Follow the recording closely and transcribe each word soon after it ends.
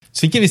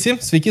Sveiki visi,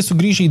 sveiki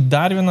sugrįžę į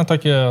dar vieną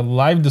tokią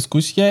live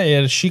diskusiją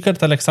ir šį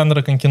kartą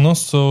Aleksandrą kankinu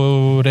su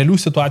realių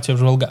situacijų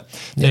apžvalga.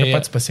 Tai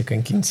pats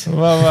pasikankinsi.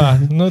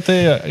 Tai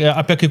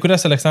apie kai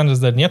kurias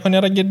Aleksandras dar nieko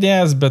nėra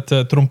girdėjęs, bet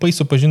trumpai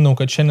supažinau,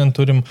 kad šiandien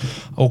turim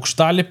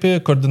aukštalipį,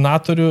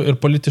 koordinatorių ir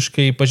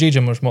politiškai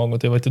pažeidžiamą žmogų.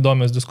 Tai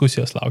įdomios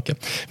diskusijos laukia.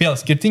 Vėl,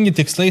 skirtingi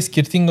tikslai,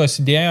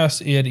 skirtingos idėjos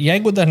ir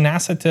jeigu dar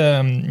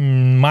nesate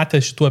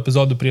matę šitų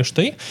epizodų prieš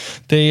tai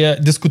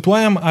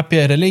diskutuojam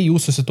apie realiai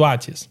jūsų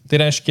situacijas.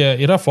 Tai reiškia,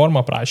 yra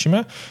forma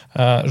prašyme,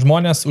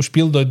 žmonės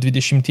užpildo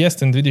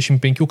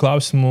 20-25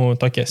 klausimų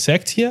tokią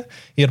sekciją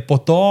ir po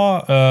to,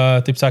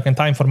 taip sakant,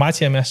 tą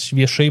informaciją mes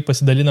viešai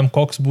pasidalinam,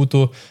 koks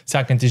būtų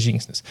sekantis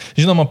žingsnis.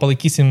 Žinoma,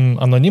 palaikysim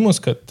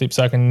anonimus, kad, taip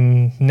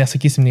sakant,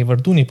 nesakysim nei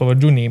vardų, nei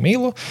pavardžių, nei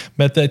e-mailų,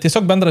 bet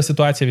tiesiog bendrą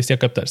situaciją vis tiek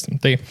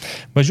aptarsim. Tai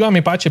važiuojam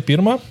į pačią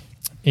pirmą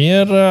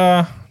ir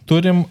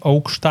turim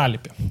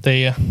aukštalipį. Tai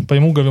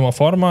pajamų gavimo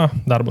forma,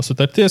 darbo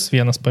sutartis,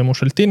 vienas pajamų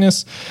šaltinis,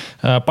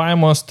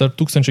 pajamos tarp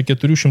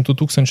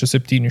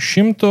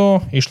 1400–1700,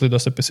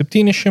 išlaidos apie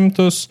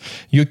 700,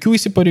 jokių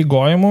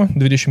įsipareigojimų,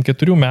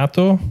 24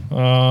 metų,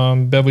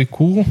 be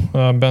vaikų,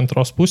 be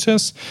antros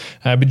pusės,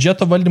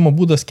 biudžeto valdymo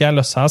būdas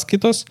kelios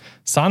sąskaitos,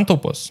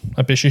 santaupos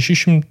apie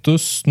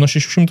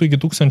 600 iki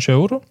 1000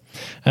 eurų,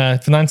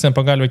 finansinė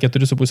pagalbė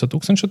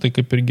 4500, tai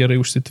kaip ir gerai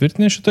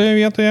užsitvirtinę šitoje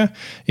vietoje,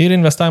 ir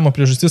investavimo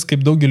priežastis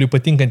kaip daugeliu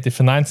patinkanti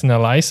finansinė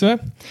laisvė.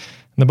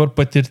 Dabar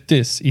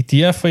patirtis,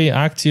 ETF-ai,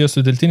 akcijos,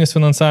 sudeltinis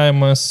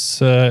finansavimas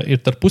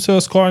ir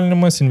tarpusavio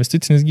skolinimas,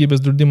 investicinis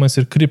gyvybės draudimas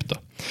ir kripto.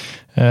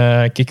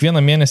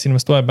 Kiekvieną mėnesį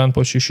investuoja bent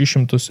po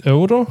 600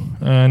 eurų,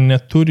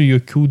 neturi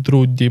jokių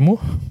draudimų.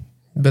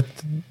 Bet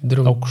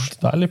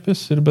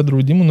aukštalipis ir be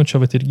draudimų,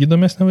 čia irgi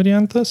įdomesnė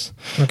variantas.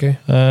 Okay.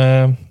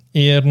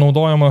 Ir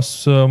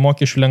naudojamos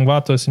mokesčių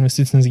lengvatos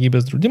investicinis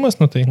gyvybės draudimas,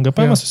 tai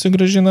GPM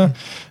susigražina,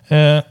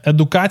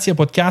 edukacija,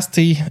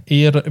 podcastai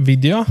ir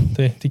video,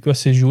 tai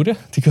tikiuosi žiūri,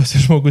 tikiuosi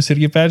žmogus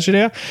irgi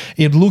peržiūrėjo,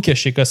 ir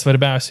lūkesčiai, kas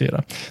svarbiausia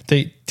yra.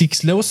 Tai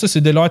tiksliau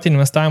susidėlioti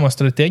investavimo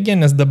strategiją,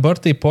 nes dabar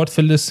tai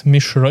portfelis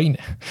mišrainė.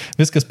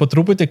 Viskas po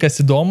truputį,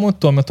 kas įdomu,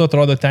 tuo metu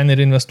atrodo ten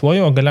ir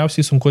investuoju, o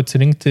galiausiai sunku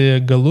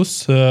atsirinkti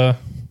galus.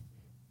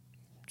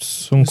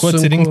 Sunku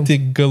atsirinkti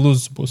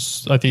galus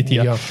bus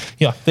ateityje.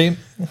 Jo, tai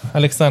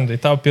Aleksandrai,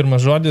 tau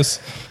pirmas žodis,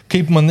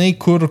 kaip manai,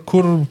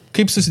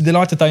 kaip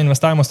susidėlioti tą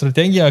investavimo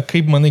strategiją,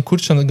 kaip manai, kur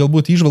čia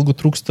galbūt įžvalgų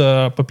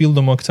trūksta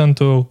papildomų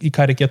akcentų, į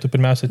ką reikėtų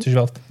pirmiausia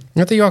atsižvelgti?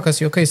 Tai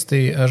juokais,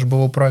 tai aš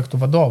buvau projektų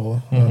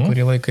vadovu,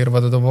 kurį laiką ir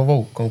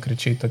vadovavau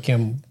konkrečiai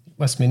tokiem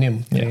asmenim.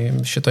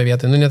 Tai šitoje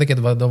vietoje, ne tai,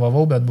 kad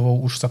vadovavau, bet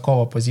buvau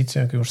užsakovo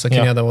pozicijoje, kai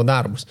užsakinėdavau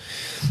darbus.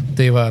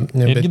 Tai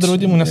irgi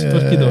draudimų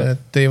nesutvarkydavo.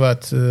 Tai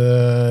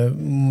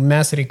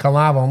mes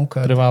reikalavom,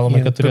 kad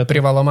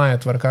privalomąją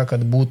tvarką,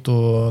 kad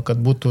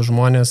būtų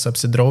žmonės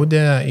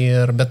apsidraudę,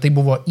 bet tai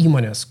buvo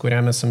įmonės,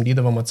 kurią mes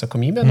samdydavom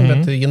atsakomybę,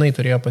 bet jinai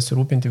turėjo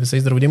pasirūpinti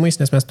visais draudimais,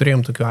 nes mes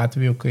turėjom tokių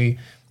atvejų, kai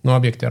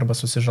objektai arba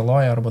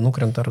susižaloja, arba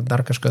nukrenta, ar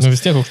dar kažkas.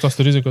 Vis tiek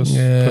aukštos rizikos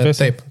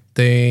profesija.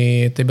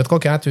 Taip, tai bet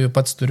kokiu atveju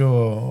pats turiu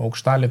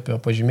aukštalipio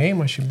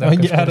pažymėjimą, šiaip dar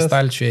kažkur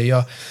stalčiuje jo.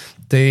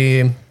 Tai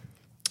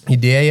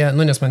idėja,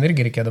 nes man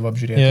irgi reikėdavo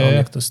apžiūrėti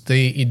objektus,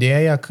 tai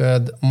idėja,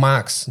 kad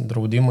max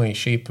draudimai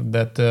šiaip,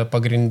 bet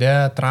pagrinde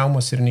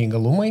traumos ir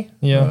neįgalumai,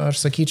 aš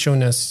sakyčiau,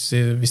 nes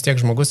vis tiek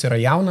žmogus yra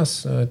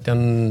jaunas,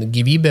 ten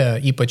gyvybė,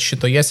 ypač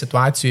šitoje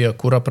situacijoje,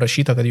 kur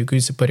aprašyta, kad jokių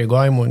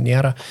įsipareigojimų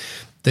nėra,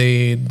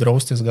 tai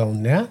draustis gal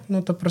ne,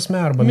 ta prasme,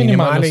 arba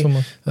minimaliai,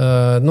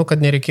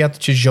 kad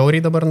nereikėtų, čia žiauriai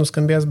dabar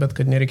nuskambės, bet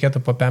kad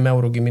nereikėtų po 5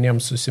 eurų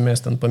giminėms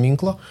susimesti ant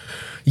paminklo,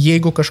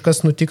 jeigu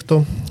kažkas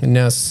nutiktų,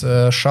 nes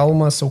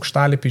šalmas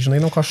aukštalipį, žinai,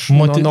 nuo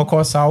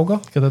ko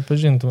saugo? Kad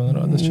atpažintų, man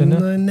rodas, čia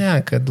ne?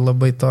 Ne, kad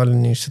labai toli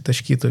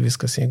neišsitaškytų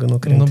viskas, jeigu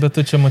nukrinti. Bet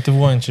tu čia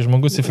motyvuojančiai,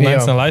 žmogus į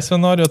finansinę laisvę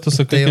nori, o tu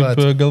sakai,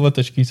 kaip galva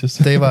taškysis.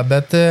 Tai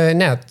bet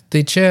ne,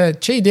 tai čia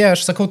idėja,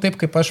 aš sakau taip,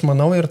 kaip aš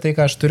manau ir tai,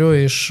 ką aš turiu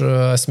iš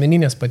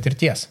asmeninės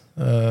patirties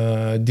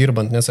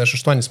dirbant, nes aš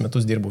 8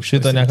 metus dirbau.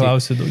 Šitą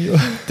neklausiu daugiau.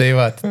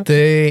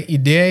 Tai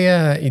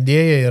idėja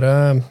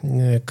yra,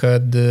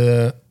 kad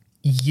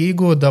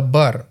jeigu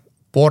dabar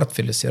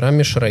portfelis yra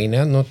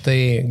mišrainė,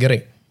 tai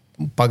gerai,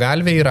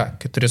 pagalvė yra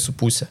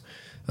 4,5.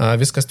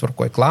 Viskas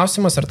tvarkoja.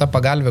 Klausimas, ar ta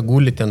pagalbė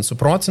guli ten su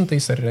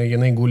procentais, ar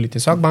jinai guli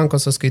tiesiog banko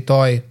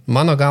sąskaitoj.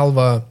 Mano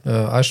galva,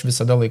 aš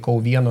visada laikau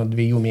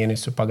 1-2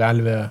 mėnesių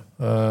pagalbę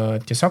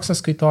tiesiog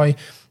sąskaitoj,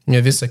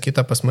 visa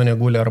kita pas mane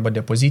guli arba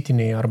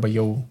depozitiniai, arba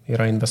jau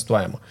yra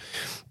investuojama.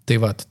 Tai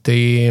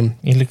į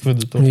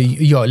likvidų turtą.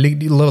 Jo,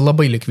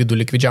 labai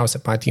likvidžiausia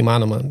patį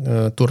įmanomą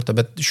turtą,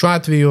 bet šiuo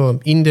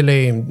atveju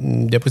indėliai,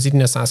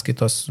 depozitinės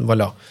sąskaitos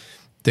valio.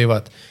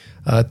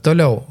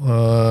 Toliau,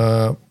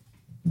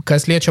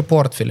 kas liečia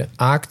portfelį,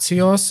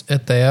 akcijos,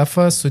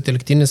 ETF-as,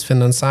 sutelktinis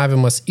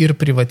finansavimas ir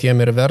privatiem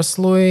ir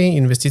verslui,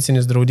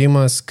 investicinis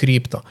draudimas,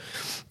 kripto.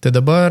 Tai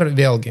dabar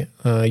vėlgi,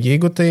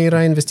 jeigu tai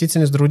yra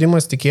investicinis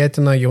draudimas,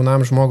 tikėtina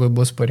jaunam žmogui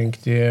bus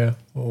parinkti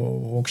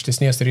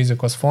aukštesnės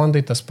rizikos fondai,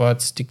 tas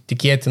pats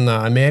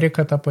tikėtina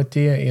Amerika ta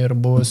pati ir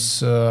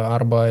bus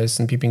arba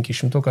S&P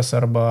 500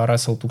 arba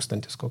Russell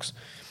 1000 koks.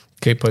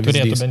 kaip pavyzdys.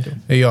 Turėtų bent jau.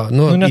 Jo,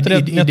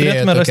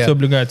 neturėtume rasti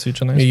obligacijų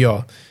čia. Jo.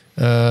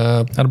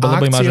 Arba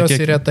labai mažą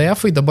akcijos ir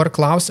ETF-ai, dabar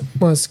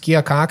klausimas,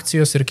 kiek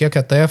akcijos ir kiek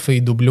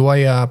ETF-ai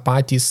dubliuoja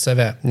patys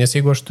save. Nes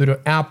jeigu aš turiu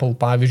Apple,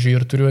 pavyzdžiui,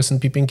 ir turiu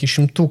S&P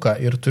 500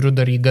 ir turiu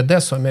dar IGD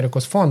su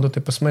Amerikos fondu,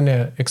 tai pas mane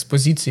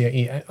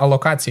ekspozicija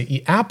alokacija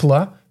į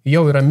Apple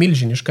jau yra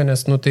milžiniška,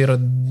 nes tai yra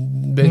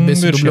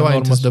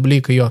besidubliuojantis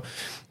dalykai,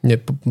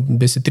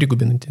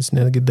 besitrigubinantis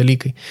netgi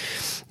dalykai.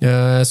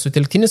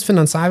 Sutelktinis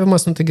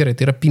finansavimas, tai gerai,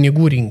 tai yra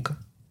pinigų rinka.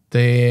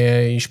 Tai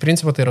iš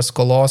principo tai yra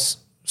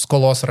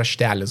skolos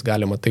raštelis,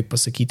 galima taip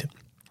pasakyti.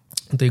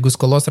 Tai jeigu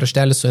skolos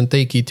raštelis su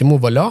NT keitimu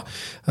valio,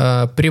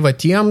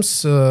 privatiems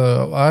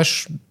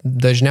aš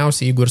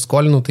dažniausiai, jeigu ir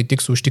skolinu, tai tik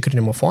su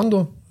užtikrinimo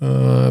fondu,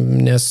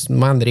 nes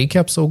man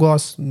reikia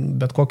apsaugos,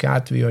 bet kokiu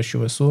atveju aš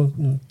jau esu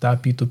tą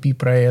P2P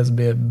praėjęs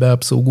be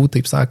apsaugų,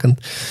 taip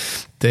sakant.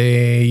 Tai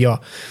jo.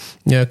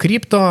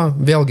 Kripto,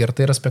 vėlgi, ar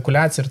tai yra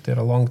spekulacija, ar tai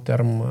yra long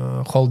term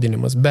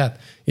holdinimas, bet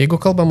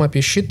jeigu kalbam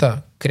apie šitą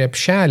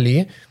krepšelį,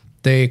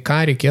 tai ką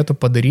reikėtų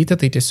padaryti,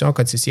 tai tiesiog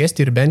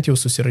atsisėsti ir bent jau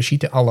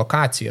susirašyti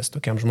alokacijas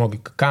tokiam žmogui.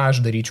 Ką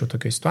aš daryčiau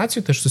tokioje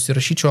situacijoje, tai aš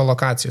susirašyčiau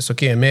alokacijas.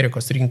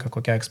 Amerikos rinka,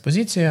 kokia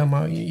ekspozicija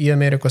į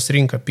Amerikos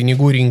rinką,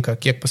 pinigų rinką,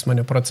 kiek pas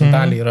mane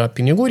procentaliai yra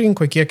pinigų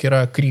rinko, kiek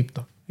yra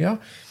kripto. Ja?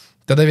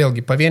 Tada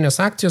vėlgi, pavienės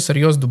akcijos,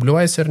 ar jos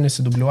dubliuojasi ar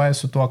nesidubliuoja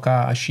su tuo,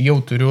 ką aš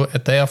jau turiu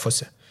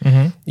ETF-uose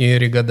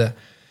ir IGD.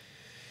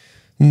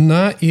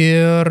 Na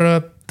ir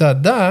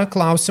tada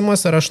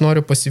klausimas, ar aš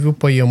noriu pasyvių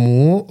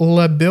pajamų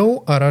labiau,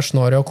 ar aš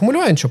noriu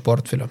akumuliuojančio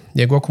portfelio.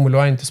 Jeigu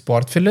akumuliuojantis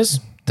portfelis,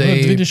 tai...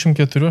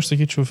 24, aš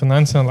sakyčiau,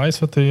 finansinė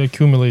laisvė, tai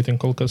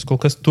accumulating kol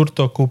kas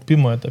turto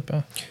kaupimo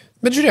etape.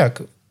 Bet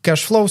žiūrėk,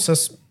 cash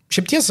flowsas,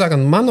 šiaip tiesą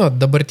sakant, mano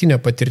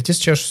dabartinė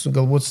patirtis, čia aš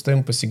galbūt su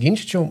tavim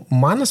pasiginčyčiau,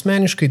 man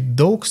asmeniškai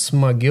daug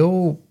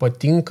smagiau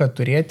patinka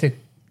turėti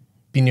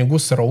pinigų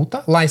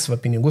srautą, laisvą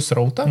pinigų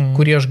srautą,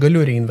 kurį aš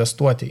galiu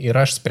reinvestuoti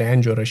ir aš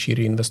sprendžiu, ar aš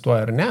jį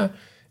reinvestuoju ar ne.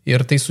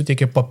 Ir tai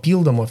suteikia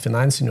papildomo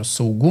finansinio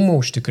saugumo,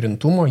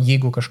 užtikrintumo,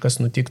 jeigu kažkas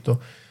nutiktų.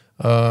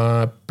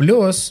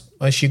 Plus,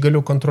 aš jį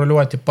galiu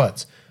kontroliuoti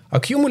pats.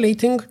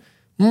 Accumulating,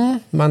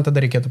 man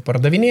tada reikėtų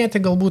pardavinėti,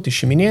 galbūt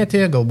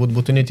išiminėti, galbūt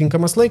būtų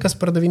netinkamas laikas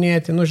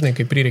pardavinėti. Žinai,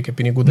 kaip prireikia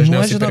pinigų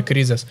dažniausiai per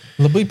krizės.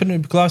 Labai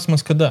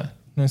klausimas, kada?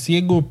 Nes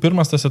jeigu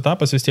pirmas tas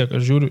etapas vis tiek,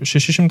 aš žiūriu,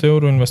 600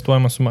 eurų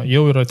investuojama suma,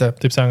 jau yra,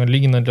 taip sakant,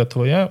 lyginant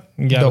Lietuvoje,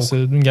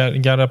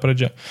 gera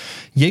pradžia.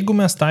 Jeigu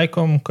mes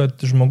taikom, kad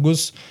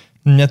žmogus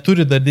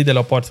neturi dar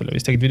didelio portfelio,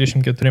 vis tiek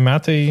 24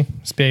 metai,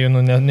 spėju,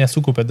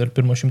 nesukupė dar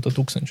pirmo 100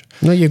 000.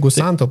 Jeigu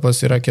santopas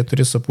yra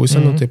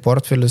 4,5, tai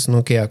portfelis,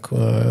 kiek?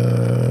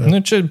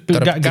 Čia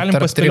galim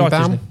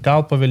paspėlioti,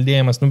 gal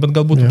paveldėjimas, bet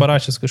galbūt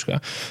parašęs kažką.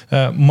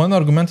 Mano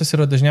argumentas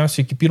yra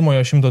dažniausiai iki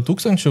pirmojo 100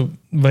 000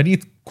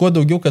 varyti kuo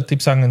daugiau, kad,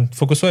 taip sakant,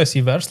 fokusuojas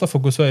į verslą,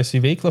 fokusuojas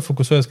į veiklą,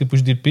 fokusuojas kaip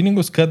uždirbti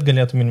pinigus, kad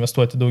galėtum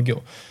investuoti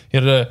daugiau.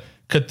 Ir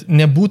kad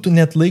nebūtų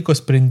net laiko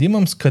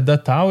sprendimams, kada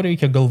tau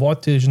reikia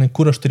galvoti, žinai,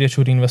 kur aš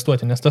turėčiau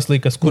reinvestuoti, nes tas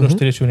laikas, kur aš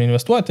turėčiau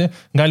reinvestuoti,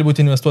 gali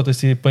būti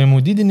investuotas į pajamų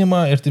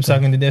didinimą ir, taip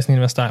sakant, didesnį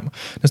investavimą.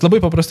 Nes labai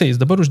paprastai, jis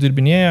dabar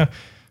uždirbinėja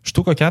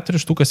štuką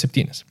 4, štuką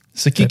 7.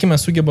 Sakykime,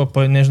 sugeba,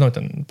 nežinau,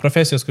 ten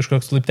profesijos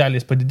kažkoks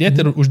laipteliais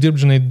padidėti ir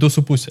uždirbti, žinai,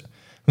 2,5.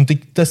 Tai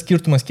tas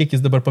skirtumas, kiek jis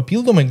dabar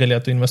papildomai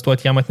galėtų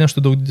investuoti, jam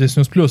atneštų daug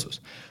didesnius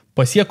pliusus.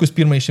 Pasiekus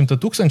pirmąjį 100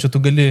 000, tu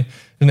gali,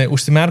 žinai,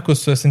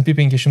 užsimerkus su S&P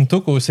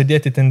 500,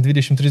 sėdėti ten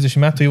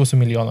 20-30 metų, jau su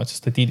milijono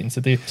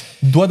atsistatydinsi. Tai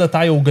duoda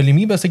tą jau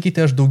galimybę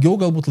sakyti, aš daugiau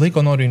galbūt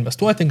laiko noriu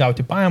investuoti,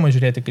 gauti pajamą,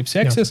 žiūrėti, kaip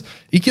seksis.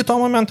 Iki to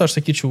momento, aš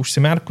sakyčiau,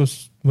 užsimerkus,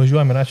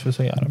 važiuojam ir ačiū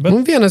viso gero.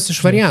 Bet vienas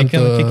iš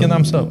variantų.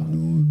 Kiekvienam savo.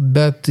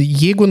 Bet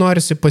jeigu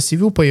norisi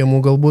pasyvių pajamų,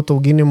 galbūt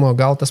auginimo,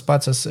 gal tas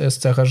pats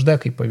SCHD,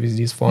 kaip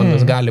pavyzdys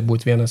fondas, gali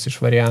būti vienas iš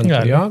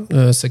variantų. Jo,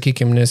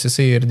 sakykime, nes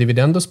jisai ir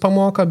dividendus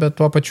pamoka, bet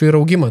tuo pačiu ir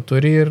augimą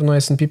turi ir nuo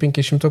S&P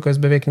 500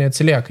 beveik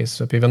neatsilieka,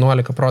 jis apie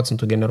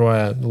 11%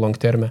 generuoja long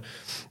terme,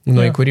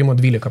 nuo įkūrimo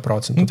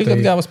 12%. Tai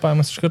kad gavus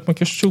pajamas iškart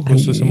mokesčių,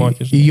 kur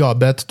susimokys. Jo,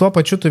 bet tuo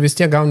pačiu tu vis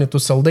tiek gauni tų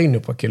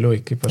saldainių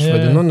pakeliui, kaip aš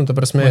vadinu. Ta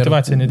prasme,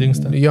 motyvacija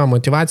nedingsta. Jo,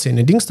 motyvacija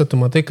nedingsta, tu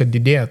matai, kad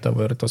didėja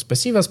tavo ir tos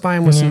pasyvios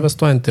pajamos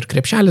investuojant ir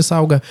krepšelis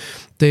auga,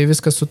 tai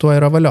viskas su tuo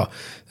yra valio.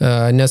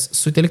 Nes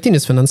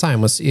sutelktinis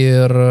finansavimas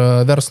ir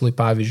verslui,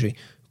 pavyzdžiui,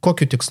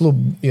 kokiu tikslu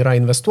yra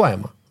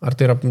investuojama? Ar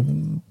tai yra,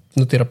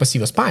 tai yra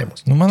pasyvios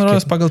pajamos? Man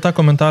rodos, pagal tą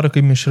komentarą,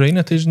 kaip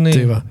mišrainė, tai žinai,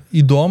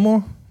 įdomu,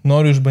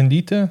 noriu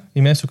išbandyti,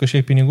 įmėsiu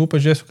kažkiek pinigų,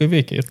 pažiūrėsiu, kaip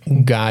veikia.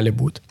 Gali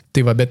būti.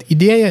 Tai va, bet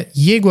idėja,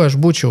 jeigu aš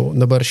būčiau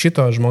dabar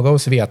šito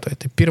žmogaus vietoje,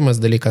 tai pirmas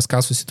dalykas,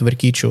 ką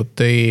susitvarkyčiau,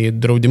 tai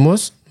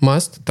draudimus,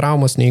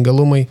 traumos,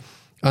 neįgalumai.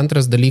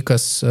 Antras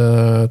dalykas,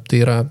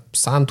 tai yra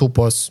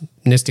santaupos,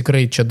 nes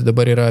tikrai čia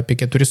dabar yra apie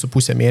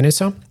 4,5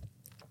 mėnesio.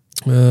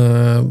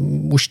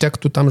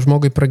 Užtektų tam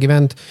žmogui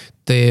pragyventi,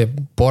 tai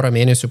porą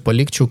mėnesių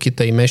palikčiau,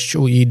 kitą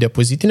įmeščiau į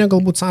depozitinę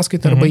galbūt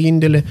sąskaitą arba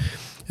indėlį.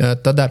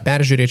 Tada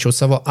peržiūrėčiau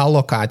savo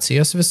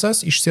alokacijas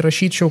visas,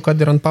 išsirašyčiau,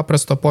 kad ir ant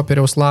paprasto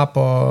popieriaus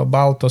lapo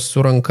baltos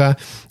su ranka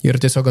ir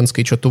tiesiog ant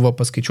skaičiuotuvo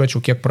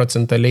paskaičiuočiau, kiek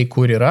procentaliai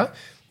kur yra.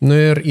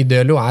 Ir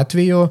idealiu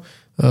atveju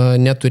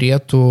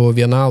neturėtų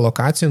viena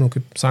lokacija,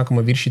 kaip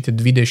sakoma, viršyti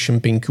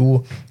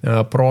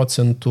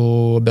 25%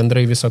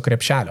 bendrai viso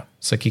krepšelio,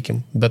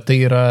 sakykim. Bet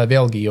tai yra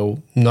vėlgi jau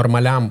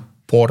normaliam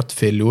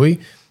portfeliui.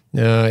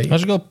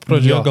 Aš gal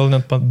pradžioje gal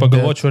net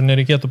pagalvočiau, ar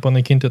nereikėtų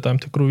panaikinti tam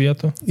tikrų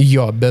vietų.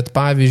 Jo, bet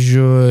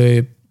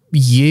pavyzdžiui,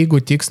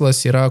 jeigu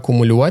tikslas yra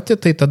akumuliuoti,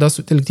 tai tada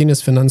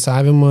sutelktinis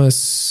finansavimas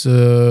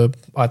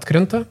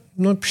atkrenta,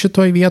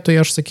 šitoj vietoje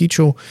aš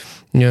sakyčiau,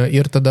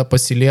 ir tada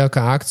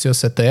pasilieka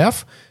akcijos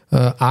ETF.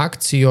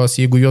 Akcijos,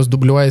 jeigu jos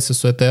dubliuojasi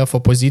su ETF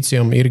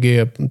pozicijom,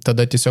 irgi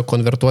tada tiesiog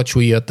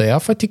konvertuočiau į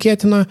ETF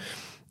tikėtina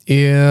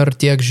ir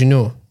tiek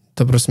žinių.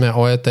 Ta prasme,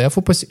 o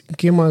ETF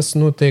pasirinkimas,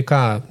 tai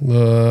ką,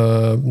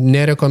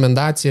 ne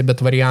rekomendacija,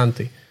 bet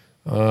variantai.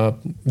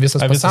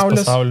 Visas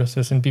pasaulis,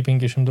 S&P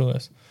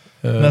 500.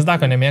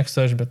 Nasdaq'o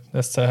nemėgstu aš, bet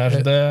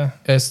SCHD.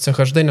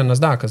 SCHD ne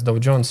Nasdaq'as, Dow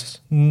Jones'as.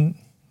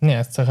 Ne,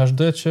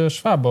 SCHD čia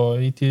Švabo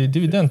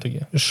dividendų.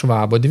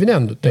 Švabo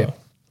dividendų, taip.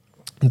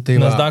 Tai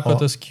Nasdaq'o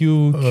tas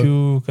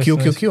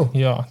QQQ.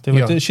 Jo, tai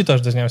šito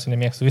aš dažniausiai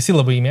nemėgstu. Visi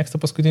labai mėgsta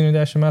paskutinių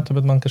 10 metų,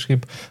 bet man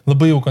kažkaip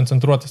labai jau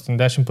koncentruotas.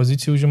 10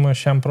 pozicijų užima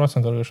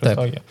 100% ar kažkas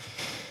tokio.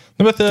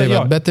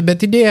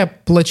 Bet idėja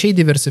plačiai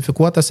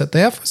diversifikuotas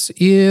ETF'as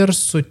ir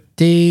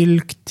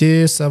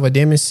sutelkti savo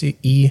dėmesį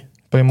į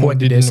kuo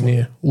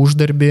didesnį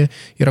uždarbį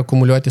ir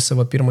akumuliuoti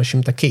savo pirmą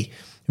 100K.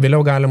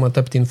 Vėliau galima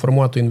tapti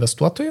informuotų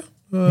investuotojų.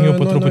 Jau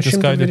po truputį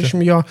skaidyti.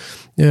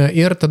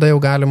 Ir tada jau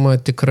galima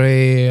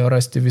tikrai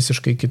rasti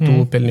visiškai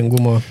kitų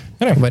pelningumo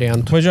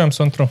variantų. Važiuojam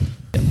su antru.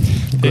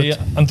 Tai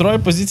antroji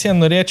pozicija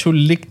norėčiau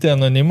likti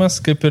anonimas,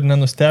 kaip ir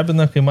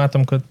nenustebina, kai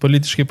matom, kad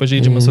politiškai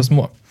pažeidžiamas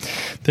asmuo.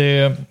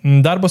 Tai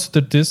darbo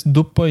sutartis,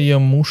 2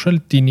 pajamų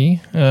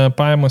šaltiniai,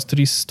 pajamos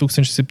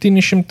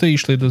 3700,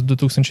 išlaidos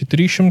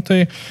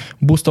 2300,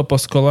 būsto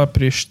paskola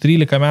prieš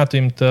 13 metų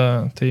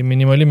imta, tai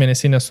minimali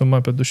mėnesinė suma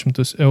apie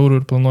 200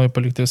 eurų ir planuoju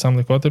palikti visam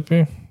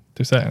laikotarpiui.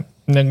 Tai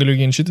negaliu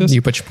ginčytis.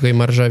 Ypač kai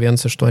marža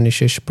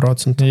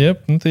 1,86%.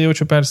 Jep, tai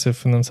jaučiu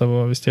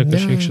persifinansavo vis tiek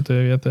kažkiek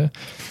šitoje vietoje.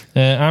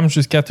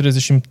 Amžius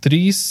 43,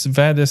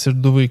 vedęs ir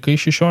 2 vaikai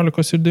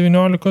 16 ir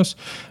 19.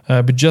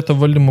 Biudžeto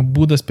valdymo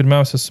būdas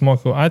pirmiausia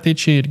sumokau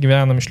ateičiai ir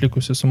gyvenam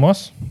išlikusi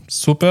sumos.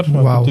 Super,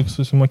 tik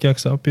susimokėk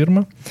savo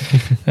pirmą.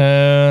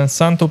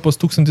 Santaupos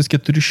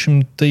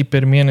 1400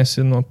 per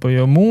mėnesį nuo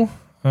pajamų.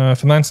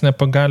 Finansinė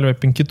pagalbė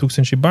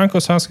 5000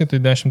 banko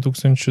sąskaitoje, 10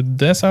 000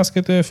 D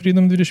sąskaitoje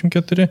Freedom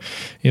 24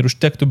 ir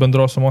užtektų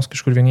bendros sumos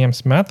kažkur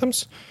 1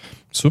 metams.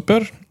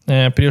 Super.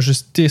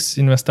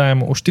 Priežastis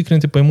investavimo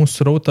užtikrinti pajamų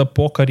srautą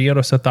po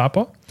karjeros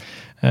etapo.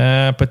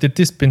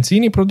 Patirtis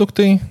pensiniai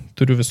produktai,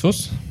 turiu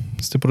visus.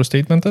 Stiprus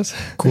statementas.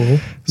 Cool.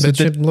 Bet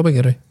čia labai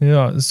gerai.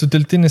 Jo,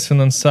 sutelktinis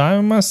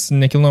finansavimas,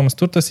 nekilnojamas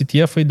turtas,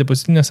 ETF-ai,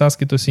 depozitinės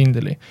sąskaitos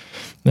indėliai.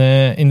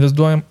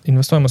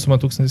 Investuojama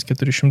suma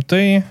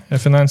 1400,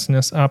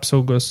 finansinės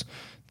apsaugos,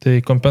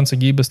 tai kompensa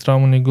gyvybės,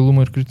 traumų,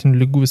 neįgalumo ir kritinių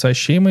ligų visai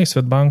šeimai,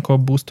 Svetbanko,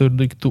 būsto ir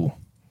daiktų.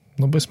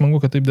 Labai smagu,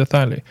 kad taip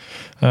detaliai.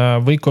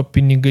 Vaiko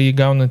pinigai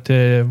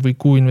gaunate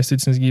vaikų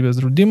investicinis gyvybės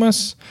draudimas,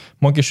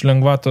 mokesčių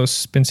lengvatos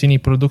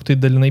pensiniai produktai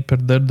dalinai per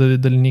darbdavį,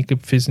 daliniai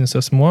kaip fizinis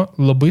asmuo.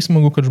 Labai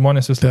smagu, kad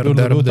žmonės vis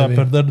labiau tą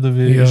per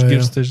darbdavį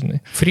išgirsta, žinai.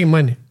 Free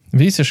money.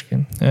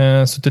 Visiškai.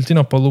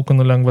 Sutelktinio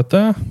palūkanų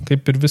lengvata,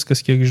 kaip ir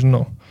viskas, kiek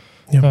žinau.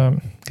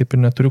 Kaip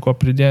ir neturiu ko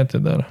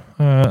pridėti dar.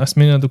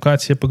 Asmeninė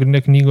edukacija,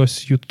 pagrindinė knygos,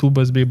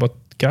 YouTube'as bei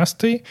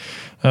podcastai,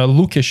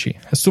 lūkesčiai.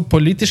 Esu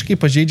politiškai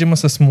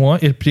pažeidžiamas asmuo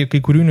ir prie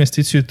kai kurių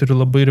investicijų turiu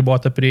labai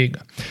ribotą prieigą.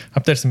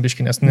 Aptarsim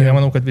biškį, nes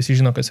nemanau, kad visi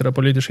žino, kas yra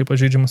politiškai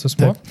pažeidžiamas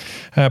asmuo.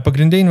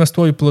 Pagrindai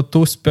investuoju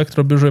plataus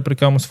spektro biržoje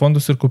prekiamus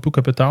fondus ir kaupiu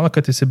kapitalą,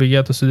 kad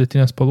įsibėgėtų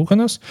sudėtinės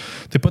palūkanos.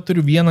 Taip pat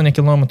turiu vieną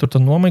nekilnojamą turtą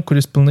nuomai,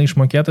 kuris pilnai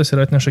išmokėtas ir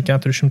atneša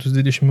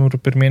 420 eurų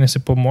per mėnesį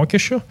po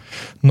mokesčių.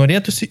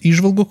 Norėtųsi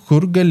įžvalgų,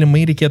 kur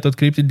galimai reikėtų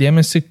atkreipti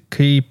dėmesį,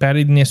 kai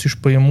pereidinėsiu iš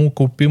pajamų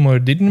kaupimo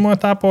ir didinimo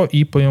etapo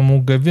į pajamų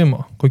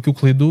gavimo. Kokių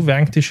klaidų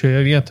vengti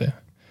šioje vietoje.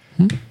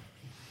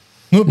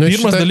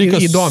 Pirmas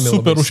dalykas,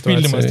 super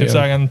užpildymas, taip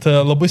sakant.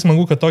 Labai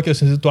smagu, kad tokios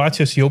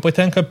situacijos jau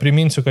patenka.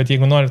 Priminsiu, kad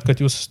jeigu norit, kad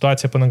jūsų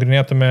situaciją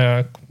panagrinėtume,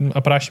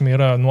 aprašymė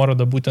yra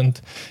nuoroda būtent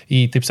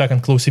į, taip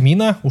sakant,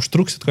 klausimyną,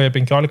 užtruksit koje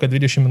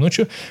 15-20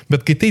 minučių,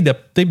 bet kai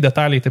taip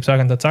detaliai, taip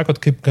sakant, atsakot,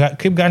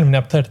 kaip galim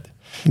neaptarti.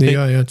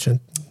 Čia.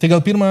 Tai gal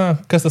pirmą,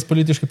 kas tas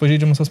politiškai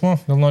pažeidžiamas asmuo?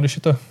 Gal nori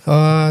šito?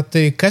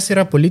 Tai kas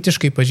yra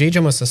politiškai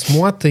pažeidžiamas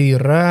asmuo? Tai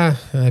yra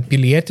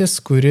pilietis,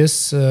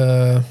 kuris,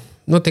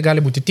 tai gali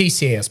būti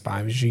teisėjas,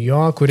 pavyzdžiui,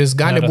 kuris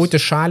gali būti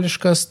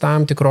šališkas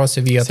tam tikrose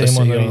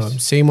vietose.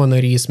 Seimo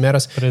narys,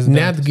 meras.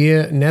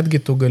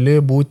 Netgi tu gali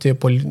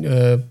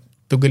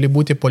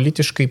būti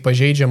politiškai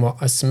pažeidžiamo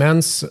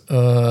asmens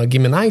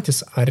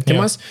giminaitis,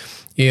 artimas.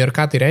 Ir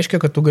ką tai reiškia,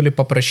 kad tu gali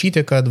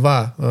paprašyti, kad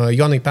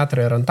Jonai,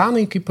 Petrai ir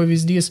Antanai, kaip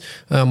pavyzdys,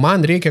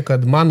 man reikia,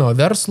 kad mano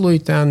verslui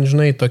ten,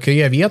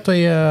 tokioje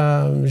vietoje,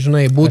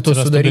 būtų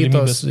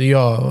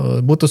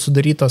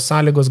sudarytos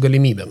sąlygos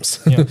galimybėms.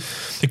 Ja.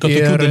 Tai kad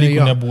tokių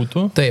dalykų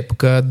nebūtų. Taip,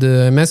 kad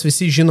mes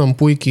visi žinom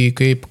puikiai,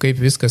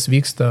 kaip viskas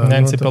vyksta.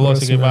 Nancy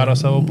Pelosi, kai varo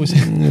savo pusę.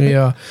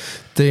 Jo,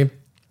 tai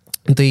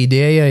Tai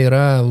idėja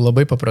yra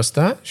labai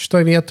paprasta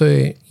šitoje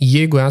vietoje.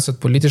 Jeigu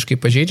esat politiškai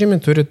pažeidžiami,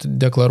 turit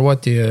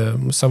deklaruoti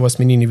savo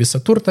asmeninį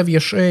visą turtą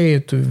viešai,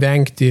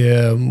 vengti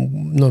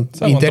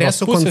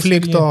interesų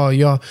konflikto.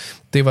 Jo.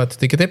 Tai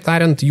kitaip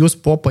tariant, jūs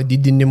po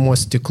padidinimo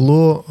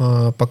stiklu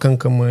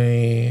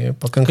pakankamai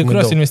Kai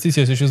kurios daug.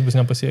 investicijos iš jūs bus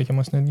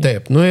nepasiekiamos. Netgi.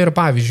 Taip, ir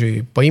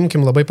pavyzdžiui,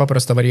 paimkim labai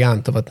paprastą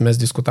variantą. Mes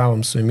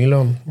diskutavom su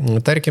Emiliu.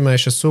 Tarkime,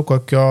 aš esu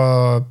kokio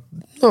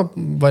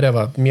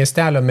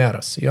miestelio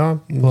meras. Jo?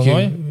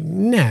 Planuoji?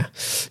 Ne,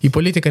 į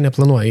politiką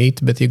neplanuoju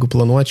eiti, bet jeigu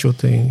planuočiau,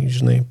 tai,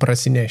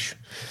 prasinešiu.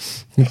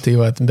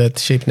 Bet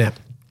šiaip ne.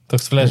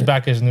 Toks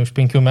flashbackas, už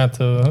 5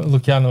 metų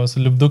Lukjanovas su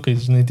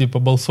lipdukais, tipo,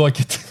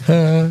 balsuokit.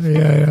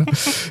 Ja.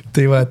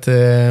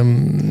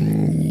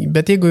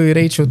 Bet jeigu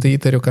įreičiau, tai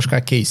įtariu kažką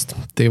keisti.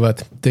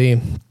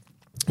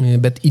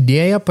 Bet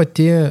idėja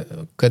pati,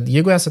 kad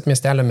jeigu esat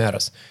miestelio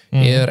meras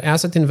ir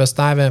esat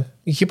investavę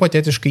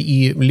hipotetiškai į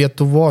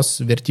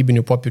Lietuvos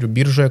vertybinių popierių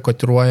biržoje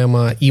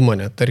kotiruojamą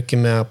įmonę,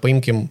 tarkime,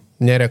 paimkim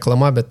ne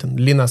reklama, bet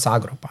Linas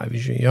Agro,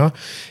 pavyzdžiui, jo.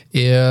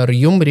 Ir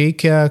jum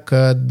reikia,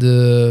 kad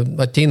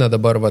ateina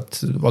dabar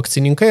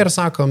akcininkai ir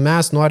sako,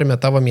 mes norime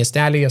tavo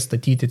miestelėje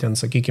statyti ten,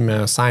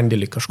 sakykime,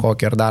 sandėlį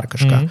kažkokį ar dar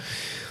kažką.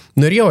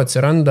 Ir jau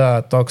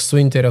atsiranda toks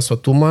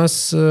suinteresuotumas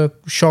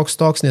šioks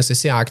toks, nes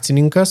esi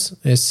akcininkas,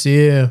 esi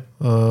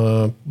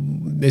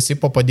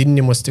po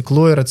padidinimo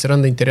stiklu ir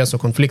atsiranda interesų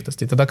konfliktas.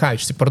 Tai tada ką,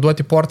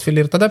 išsiparduoti portfelį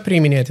ir tada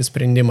priiminėti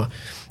sprendimą.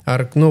 Ar,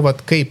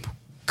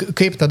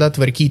 kaip tada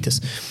tvarkytis.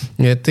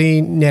 Tai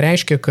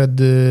nereiškia, kad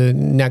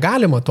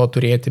negalima to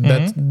turėti,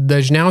 bet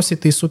dažniausiai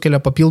tai sukelia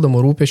papildomų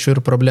rūpesčių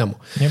ir problemų.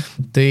 Yep.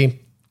 Tai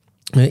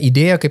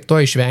idėja, kaip to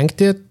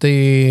išvengti, tai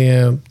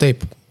taip,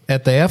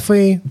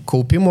 ETF-ai,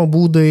 kaupimo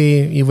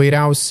būdai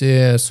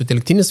įvairiausi,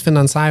 sutelktinis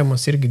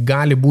finansavimas irgi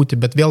gali būti,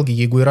 bet vėlgi,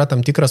 jeigu yra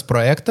tam tikras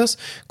projektas,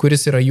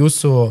 kuris yra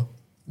jūsų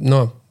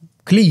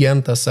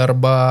klientas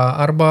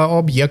arba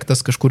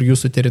objektas kažkur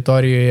jūsų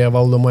teritorijoje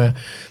valdomoje,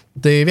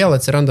 tai vėl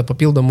atsiranda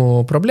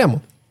papildomų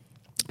problemų.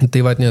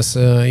 Nes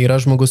yra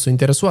žmogus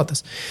suinteresuotas.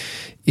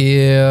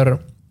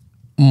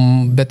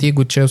 Bet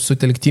jeigu čia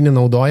sutelktinį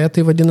naudoja,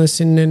 tai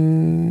vadinasi,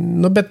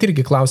 bet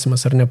irgi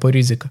klausimas, ar ne po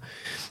riziką.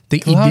 Tai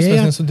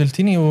idėja...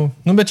 Nesudeltinį jau...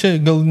 bet čia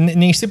gal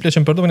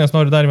neišsiplečiam per daug, nes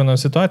noriu dar vieną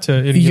situaciją.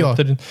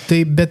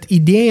 Bet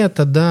idėja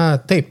tada,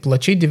 taip,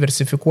 plačiai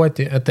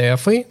diversifikuoti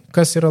ETF-ai,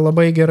 kas yra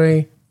labai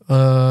gerai,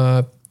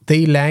 tai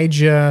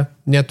leidžia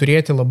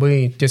neturėti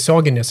labai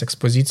tiesioginės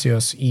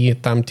ekspozicijos į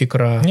tam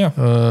tikrą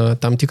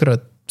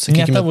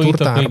sakykime,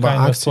 turtą arba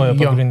akciją.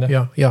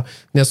 Jo.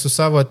 Nes su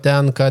savo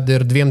ten, kad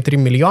ir 2-3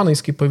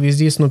 milijonais, kaip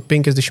pavyzdys,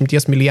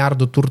 50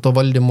 milijardų turto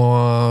valdymo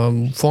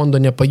fondo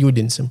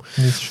nepajudinsim.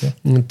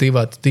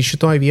 Tai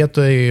šitoj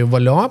vietoj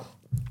valio.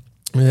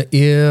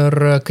 Ir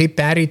kaip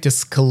pereiti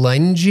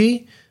sklandžiai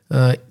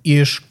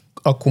iš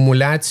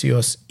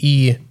akumuliacijos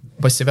į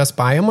pasyvias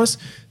pajamas,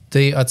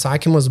 tai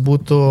atsakymas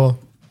būtų,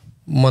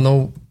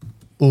 manau,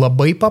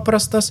 labai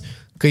paprastas.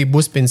 Kai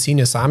bus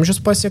pensinis amžius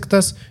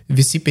pasiektas,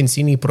 visi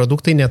pensiniai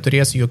produktai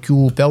neturės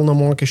jokių pelno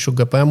mokesčių,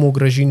 GPM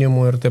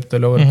grąžinimų ir taip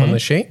toliau ir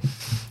panašiai.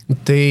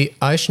 Tai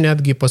aš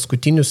netgi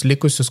paskutinius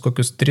likusius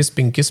kokius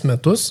 3-5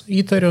 metus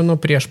įtariu,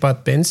 prieš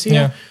pat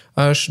pensiją,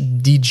 aš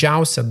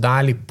didžiausią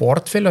dalį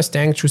portfelio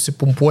stengčiausi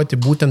pumpuoti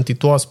būtent į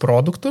tuos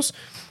produktus,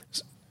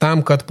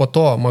 tam, kad po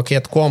to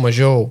mokėt kuo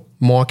mažiau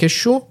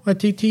mokesčių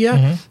ateityje,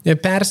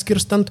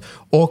 perskirstant,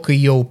 o kai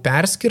jau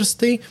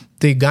perskirstai,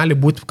 tai gali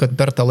būti, kad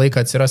per tą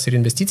laiką atsiras ir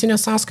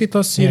investicinės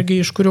sąskaitos,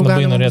 irgi iš kurių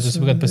galima... Labai norėtųsi,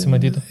 kad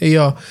pasimatytų.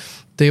 Jo,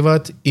 tai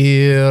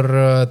ir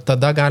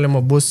tada galima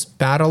bus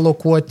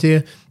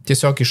peralokuoti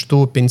tiesiog iš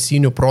tų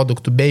pensinių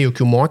produktų be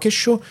jokių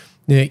mokesčių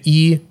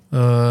į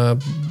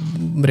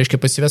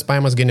pasyvias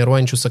pajamas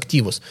generuojančius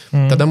aktyvus.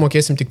 Tada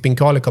mokėsim tik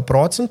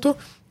 15%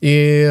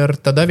 ir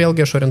tada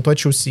vėlgi aš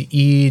orientuočiausi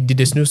į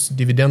didesnius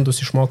dividendus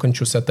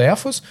išmokančius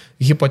ETF-us.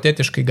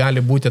 Hipotetiškai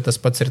gali būti tas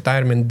pats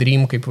retirement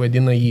dream, kaip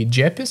vadina jį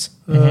džepis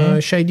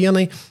šiai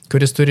dienai,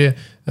 kuris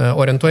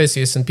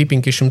orientuojasi į S&P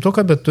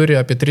 500, bet turi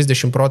apie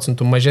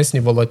 30%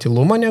 mažesnį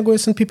volatilumą negu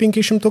S&P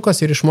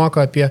 500 ir išmoka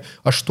apie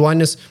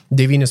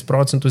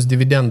 8-9%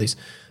 dividendais.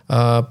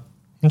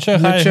 Čia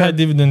high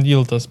dividend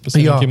yield tas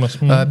pasirinkimas.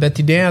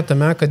 Bet idėja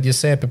tame, kad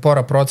jisai apie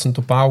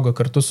 1% paauga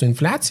kartu su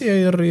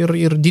infliacija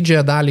ir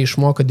didžiąją dalį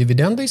išmoka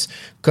dividendais,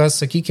 kas,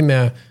 sakykime,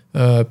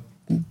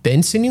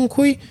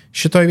 pensininkui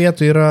šitoje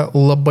vietoje yra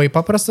labai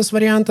paprastas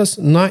variantas,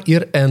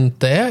 ir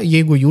NT,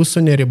 jeigu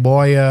jūsų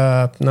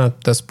neriboja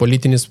tas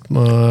politinis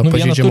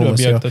pažeidžiamumas.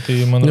 Objektą, tai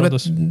man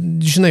rodos.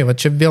 Žinai,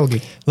 čia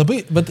vėlgi.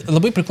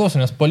 Labai priklauso,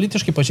 nes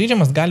politiškai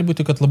pažeidžiamas gali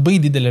būti, kad labai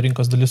didelė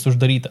rinkos dalis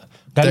uždaryta.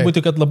 Gali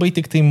būti, kad labai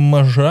tik tai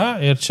maža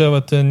ir čia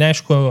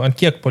neaišku, ant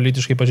kiek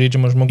politiškai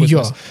pažeidžiamas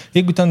žmogus.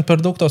 Jeigu ten per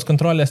daug tos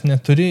kontrolės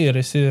neturi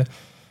ir esi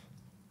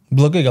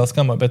blogai gal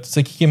skamba, bet,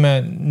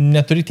 sakykime,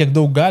 neturi tiek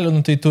daug galių,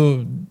 tai tu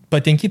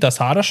patenki tą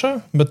sąrašą,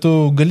 bet tu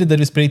gali dar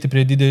vis prieiti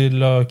prie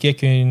didelio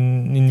kiekio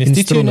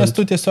investicijų, nes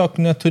tu tiesiog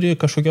neturi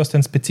kažkokios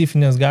ten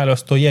specifinės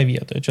galios toje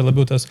vietoje. Čia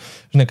labiau tas,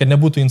 žinai, kad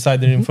nebūtų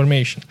insider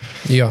information.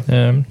 Jo,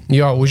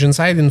 už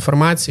insider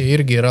informaciją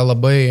irgi yra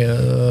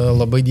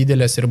labai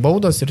didelės ir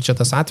baudos, ir čia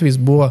tas atvejs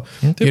buvo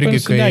irgi,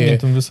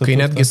 kai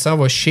netgi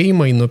savo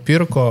šeimai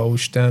nupirko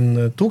už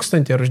ten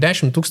 1000 ar už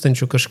 10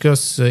 000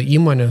 kažkokios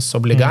įmonės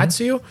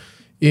obligacijų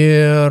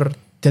ir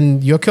ten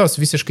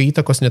jokios visiškai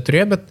įtakos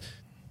neturėjo, bet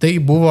tai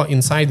buvo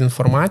inside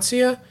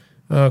informacija,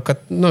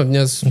 kad,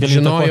 nes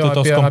žinojo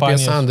apie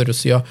sandorius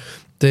jo.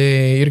 Tai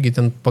irgi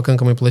ten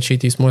pakankamai plačiai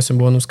teismuose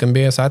buvo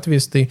nuskambėjęs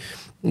atvejis, tai,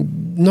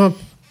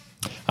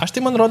 Aš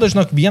tai man rodo,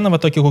 žinok, vieną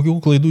tokį kokių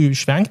klaidų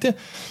išvengti.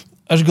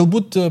 Aš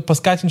galbūt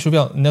paskatinčiau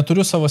vėl,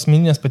 neturiu savo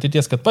asmeninės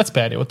patirties, kad pats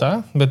perėjau tą,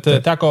 bet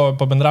teko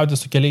pabendrauti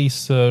su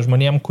keliais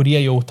žmonėm, kurie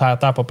jau tą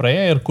etapą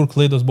praėjo ir kur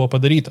klaidos buvo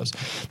padarytos.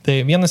 Tai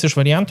vienas iš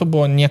variantų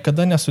buvo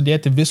niekada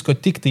nesudėti visko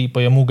tik tai į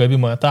pajamų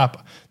gavimo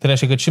etapą. Tai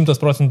reiškia, kad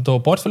 100% tavo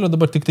portfelio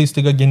dabar tik tai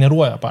staiga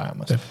generuoja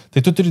pajamas.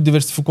 Tai tu turi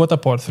diversifikuotą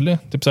portfelį,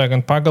 taip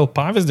sakant, pagal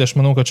pavyzdį, aš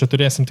manau, kad čia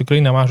turėsim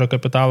tikrai nemažą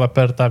kapitalą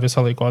per tą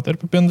visą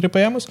laikotarpį bendrai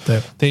pajamus.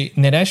 Tai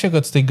nereiškia,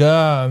 kad staiga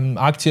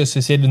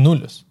akcijose sėdi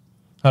nulis.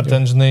 Ar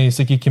ten, žinai,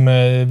 sakykime,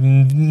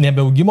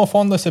 nebeaugimo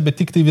fonduose, bet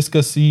tik tai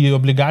viskas į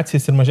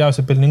obligacijas ir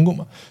mažiausią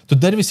pelningumą. Tu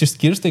dar vis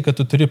išskirstai, kad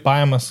tu turi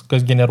pajamas,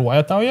 kas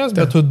generuoja tau jas,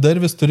 bet tu dar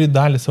vis turi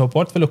dalį savo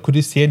portfelio,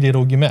 kuris sėdi ir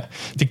augime.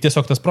 Tik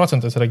tiesiog tas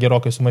procentas yra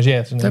gerokai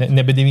sumažėjęs,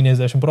 nebe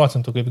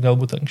 90%, kaip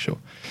galbūt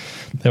anksčiau.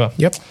 Tai va.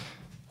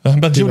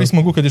 Bet žiauriai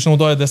smagu, kad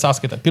išnaudoja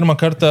D-sąskaitą. Pirmą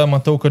kartą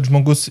matau, kad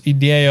žmogus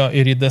įdėjo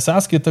ir į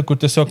D-sąskaitą, kur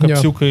tiesiog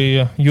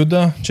kapsiukai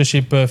juda. Čia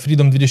šiaip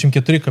Freedom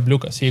 24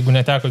 kabliukas. Jeigu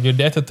neteko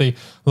girdėti, tai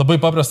labai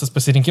paprastas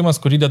pasirinkimas,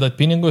 kur įdedat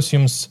pinigus,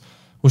 jums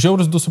už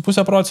eurus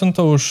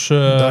 2,5%, už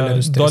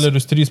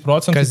dolerius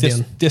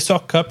 3%.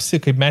 Tiesiog kapsi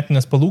kaip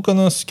metinės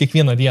palūkanos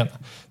kiekvieną dieną.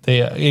 Tai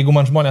jeigu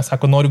man žmonės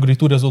sako, noriu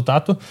greitų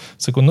rezultatų,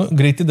 sakau,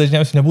 greiti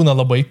dažniausiai nebūna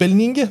labai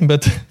pelningi,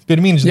 bet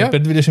pirmin, žinai,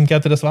 per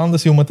 24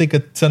 valandas jau matai,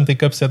 kad centai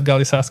kapsi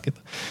atgal į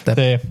sąskaitą.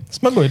 Tai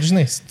smagu ir,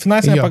 žinai,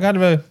 finansinė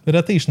pagalbė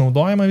retai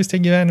išnaudojama vis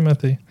tiek gyvenime.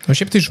 Tai. O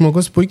šiaip tai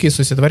žmogus puikiai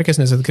susitvarkęs,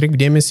 nes atkreip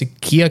dėmesį,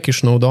 kiek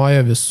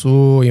išnaudoja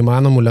visų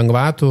įmanomų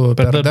lengvatų,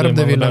 per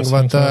darbdavį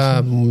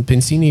lengvata,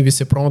 pensiniai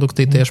visi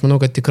produktai, tai aš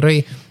manau, kad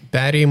tikrai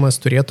perėjimas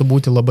turėtų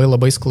būti labai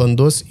labai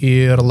sklandus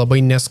ir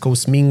labai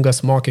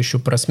neskausmingas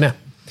mokesčių prasme.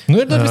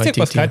 Ir dar vis tiek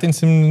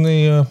paskatinsim,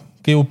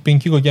 kai jau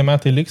 5 kokie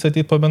metai liks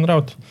ateit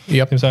pabendrauti.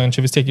 Taip sakant,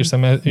 čia vis tiek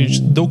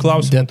daug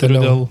klausimų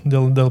turiu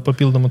dėl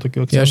papildomų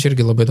tokių akcentų. Aš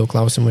irgi labai daug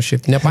klausimų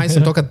šiaip.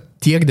 Nepaisant to, kad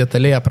tiek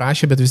detaliai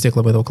aprašė, bet vis tiek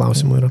labai daug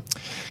klausimų yra.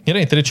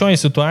 Gerai,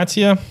 trečioji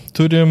situacija.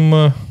 Turim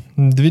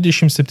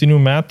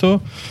 27 metų,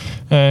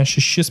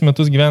 6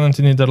 metus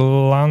gyvenantį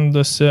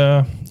Niderlanduose,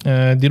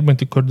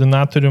 dirbantį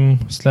koordinatorium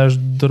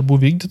 / darbų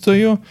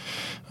vykdytojų,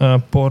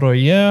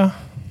 poroje.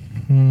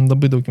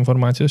 Labai daug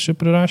informacijos čia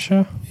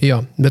prirašė. Jo,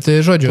 bet tai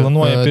žodžiu,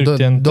 planuoja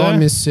pirkti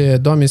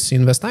domisi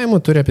investavimu,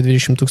 turi apie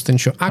 20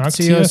 000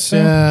 akcijose,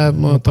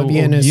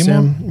 pavienėse,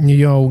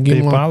 jo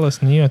augimo. PayPalas,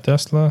 NIO,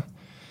 Tesla.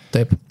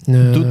 Taip.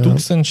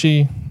 2,2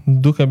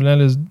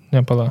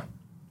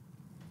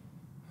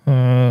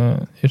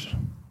 ir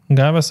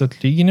gavęs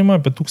atlyginimą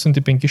apie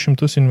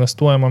 1500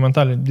 investuoja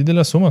momentaliai.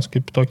 Didelės sumas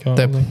kaip tokio.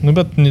 Taip.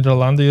 Bet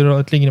Niderlandai yra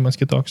atlyginimas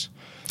kitoks.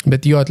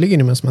 Bet jo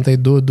atlyginimas, matai,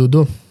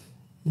 2,2.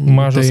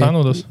 Mažos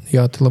sąnaudos.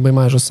 Jo, tai labai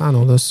mažos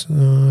sąnaudos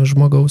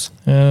žmogaus.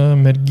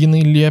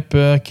 Merginai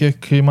liepia kiek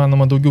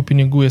įmanoma daugiau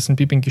pinigų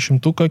S&P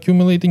 500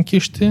 accumulating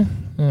kišti.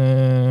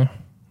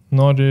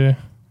 Nori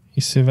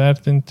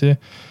įsivertinti.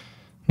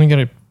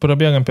 Gerai,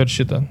 prabėgam per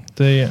šitą.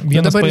 Tai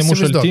vienas pajamų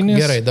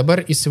šaltinis. Gerai,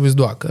 dabar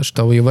įsivaizduok, aš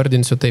tau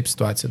įvardinsiu taip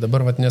situaciją.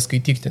 Dabar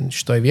neskaityk ten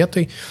šitoj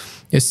vietoj.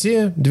 Esi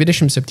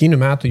 27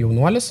 metų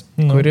jaunuolis,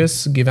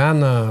 kuris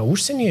gyvena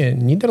užsienyje,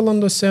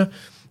 Niderlanduose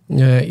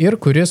ir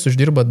kuris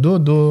uždirba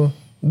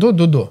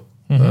 2,2.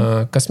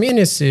 Kas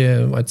mėnesį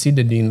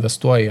atsidedi,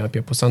 investuoji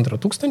apie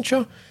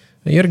 1500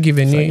 ir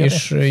gyveni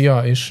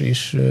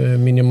iš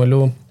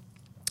minimalių,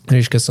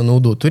 reiškia,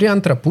 sąnaudų. Turi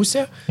antrą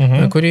pusę,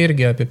 kuri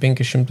irgi apie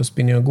 500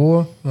 pinigų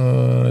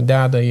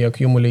deda į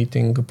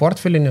accumulating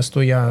portfelį, nes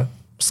tu ją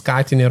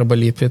skatini arba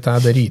liepi tą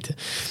daryti.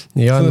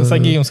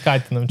 Sakai, jums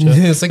skatinam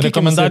čia.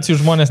 Rekomendacijų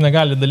žmonės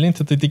negali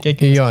dalinti, tai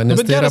tikėkime.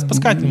 Bet geras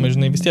paskatinimas,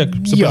 žinai, vis tiek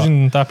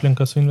supažindinti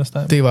aplinką su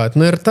investavimu. Tai va,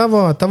 ir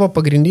tavo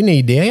pagrindinė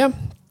idėja,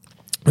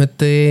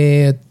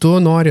 tai tu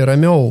nori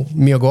ramiau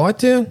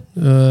miegoti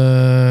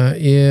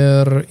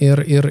ir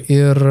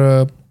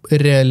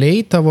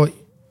realiai tavo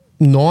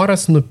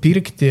noras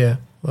nupirkti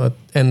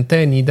NT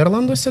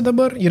Niderlanduose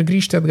dabar ir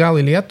grįžti atgal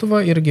į Lietuvą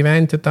ir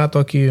gyventi tą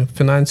tokį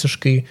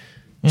finansiškai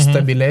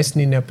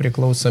stabilesnį,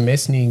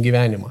 nepriklausomesnį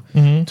gyvenimą.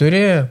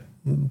 Turi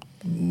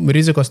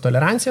rizikos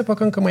toleranciją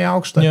pakankamai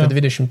aukštą, apie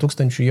 20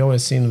 000 jau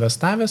esi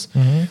investavęs.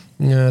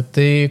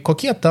 Tai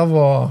kokie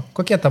tavo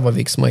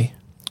veiksmai?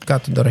 Ką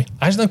tu darai?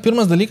 Aš žinau,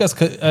 pirmas dalykas,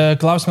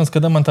 klausimas,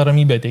 kada man ta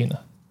ramybė ateina.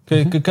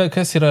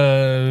 Kas yra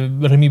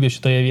ramybė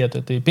šitoje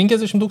vietoje? Tai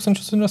 50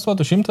 000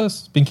 investuotų, 100,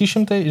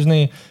 500,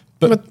 žinai.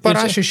 Bet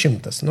parašė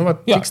 100. Nu, va,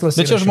 tikslas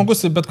bet čia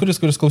žmogus, bet kuris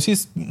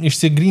klausys,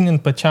 išsigrynint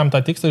pačiam tą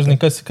tikslą, žinai,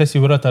 kas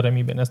jau yra ta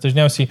ramybė. Nes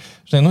dažniausiai,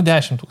 žinai,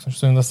 10 000,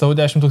 suinvestavau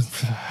 10 000,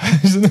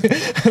 žinai,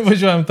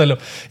 važiuojam toliau.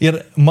 Ir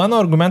mano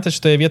argumentas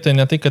šitoje vietoje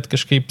ne tai, kad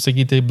kažkaip,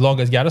 sakyti,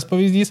 blogas, geras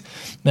pavyzdys.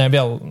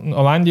 Vėl,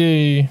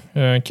 Olandijoje,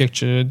 kiek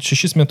čia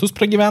 6 metus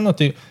pragyveno,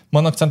 tai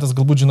mano akcentas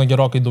galbūt žino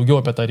gerokai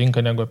daugiau apie tą rinką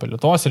negu apie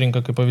Lietuvos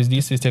rinką, kaip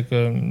pavyzdys, vis tiek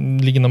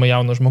lyginama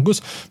jaunas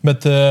žmogus.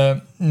 Bet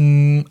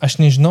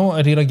aš nežinau,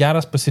 ar yra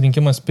geras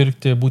pasirinkimas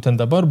pirkti būtent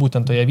dabar,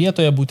 būtent toje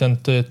vietoje,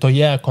 būtent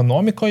toje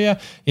ekonomikoje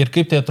ir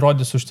kaip tai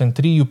atrodys už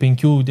 3,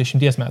 5,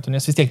 10 metų.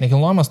 Nes vis tiek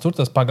nekilnojamas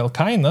turtas pagal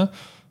kainą,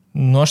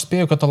 aš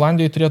spėju, kad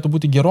Olandijoje turėtų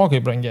būti gerokai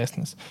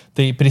brangesnis.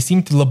 Tai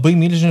prisimti labai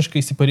milžinišką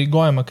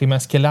įsipareigojimą, kai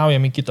mes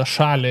keliaujame į kitą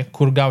šalį,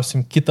 kur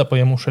gausim kitą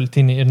pajamų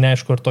šaltinį ir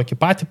neaišku, ar tokį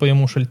patį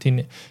pajamų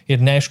šaltinį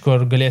ir neaišku,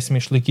 ar galėsime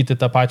išlaikyti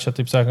tą pačią,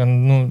 taip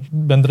sakant,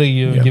 bendrai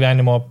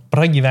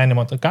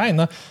pragyvenimo tą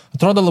kainą,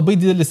 atrodo labai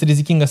didelis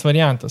rizikingas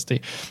variantas.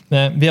 Tai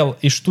vėl,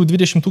 iš tų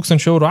 20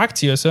 000 eurų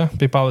akcijose,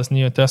 PayPalas,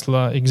 NIO,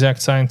 Tesla,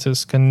 Exact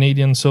Sciences,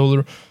 Canadian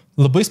Solar,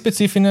 labai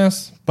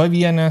specifinės,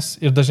 pavienės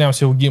ir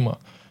dažniausiai augimo.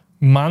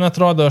 Man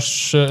atrodo,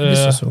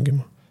 visas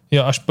augimo.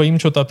 Jo, aš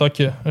paimčiau tą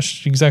tokį, aš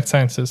Exact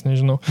Sciences,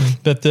 nežinau,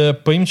 bet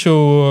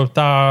paimčiau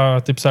tą,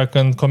 taip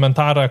sakant,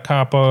 komentarą, ką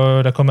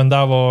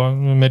rekomendavo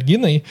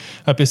merginai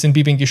apie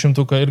S&P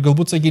 500 ir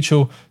galbūt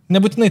sakyčiau,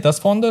 nebūtinai tas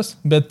fondas,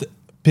 bet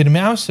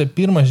pirmas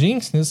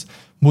žingsnis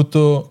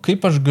būtų,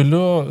 kaip aš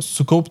galiu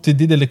sukaupti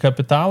didelį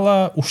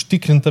kapitalą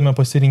užtikrintame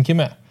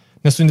pasirinkime.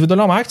 Nes su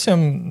individualiom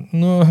akcijom,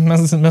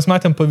 mes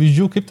matėm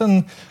pavyzdžių, kaip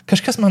ten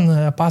kažkas man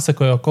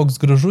pasakojo, koks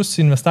gražus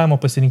investavimo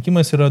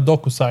pasirinkimas yra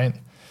DocuSign.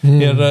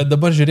 Ir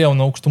dabar žiūrėjau,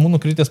 nuo aukštumų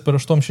nukritęs per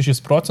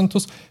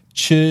 8-6%,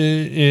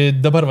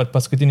 dabar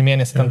paskutinį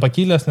mėnesį ten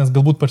pakilęs, nes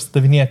galbūt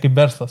parsidavinėja kaip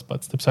verslas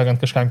pats, taip sakant,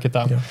 kažkam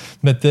kitam.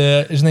 Bet,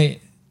 žinai,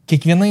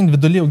 kiekviena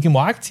individuali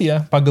augimo akcija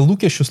pagal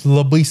lūkesčius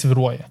labai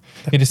sviruoja.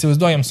 Ir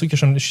įsivaizduojam,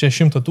 sukišam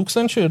 600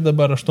 000 ir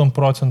dabar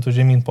 8%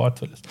 žemyn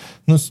portfelis.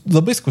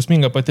 Labai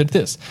skausminga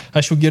patirtis.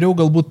 Aš jau geriau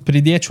galbūt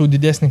pridėčiau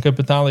didesnį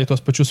kapitalą į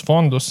tos pačius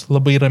fondus,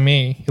 labai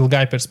ramiai,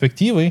 ilgai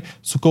perspektyvai,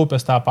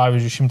 sukaupęs tą,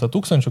 pavyzdžiui, 100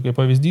 000,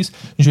 kaip pavyzdys,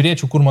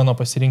 žiūrėčiau, kur mano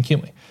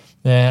pasirinkimai.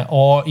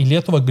 O į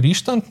Lietuvą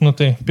grįžtant,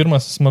 tai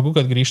pirmas smagu,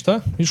 kad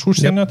grįžta iš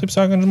užsienio, taip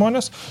sakant,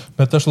 žmonės,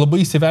 bet aš labai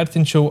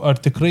įsivertinčiau, ar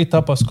tikrai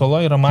ta paskola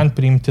yra man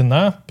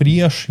priimtina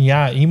prieš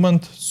ją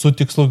įmant su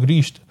tikslu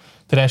grįžti.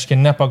 Tai reiškia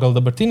ne pagal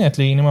dabartinį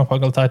atlyginimą,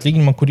 pagal tą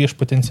atlyginimą, kurį aš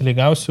potencialiai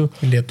gausiu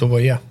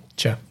Lietuvoje,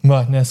 čia.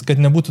 Nes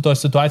kad nebūtų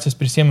tos situacijos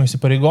prisiėmė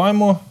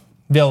įsipareigojimų,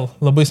 vėl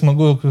labai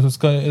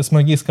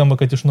smagiai skamba,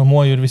 kad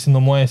išnuomoju ir visi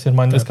nuomojasi ir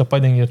man viską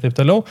padengia ir taip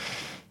toliau.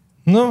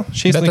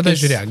 Bet tada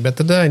žiūrėk, bet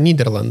tada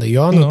Nyderlandai,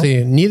 tai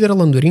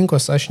Nyderlandų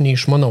rinkos aš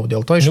neišmanau,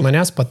 dėl to iš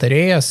manęs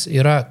patarėjas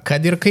yra,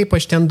 kad ir kaip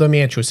aš ten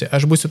domėčiausi,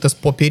 aš būsiu tas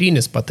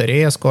popierinis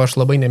patarėjas, ko aš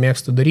labai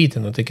nemėgstu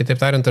daryti, tai kitaip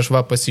tariant, aš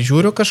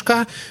pasižiūriu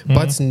kažką,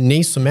 pats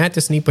nei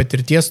sumetęs, nei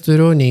patirties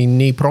turiu,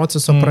 nei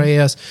proceso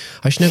praėjęs,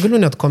 aš negaliu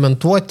net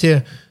komentuoti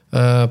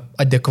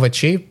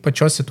adekvačiai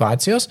pačios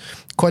situacijos.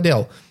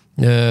 Kodėl?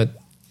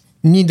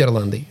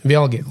 Nyderlandai,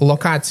 vėlgi,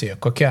 lokacija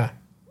kokia?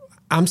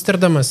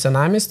 Amsterdamas,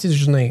 senamiestis,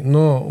 žinai,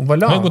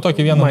 valio. Jeigu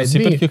tokį vieną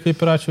nusipirki,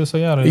 kaip ir ačiū viso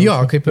gero. Jo,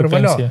 kaip ir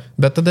valio.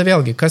 Bet tada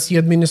vėlgi, kas jį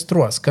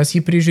administruos, kas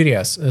jį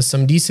prižiūrės,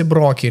 samdysi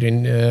brokerį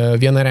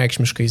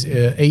vienareikšmiškai,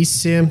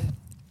 eisi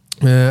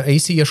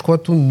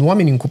ieškotų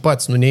nuomininkų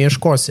pats,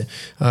 neieškosi.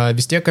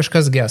 Vis tiek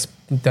kažkas ges.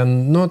 Ten,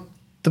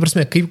 ta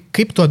prasme,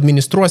 kaip tu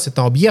administruosi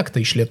tą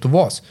objektą iš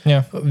Lietuvos?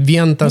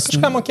 Vien tas...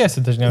 Kažką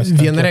mokėsi dažniausiai.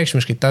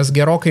 Vienareikšmiškai. Tas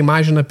gerokai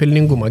mažina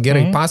pelningumą.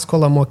 Gerai,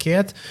 paskolą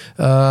mokėt,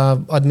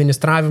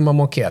 administravimą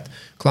mokėt.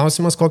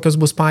 Klausimas, kokios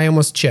bus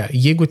pajamos čia.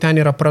 Jeigu ten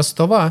yra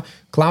prastova,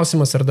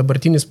 klausimas, ar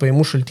dabartinis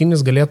pajamų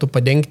šaltinis galėtų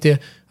padengti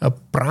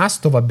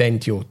prastovą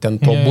bent jau, ten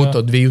to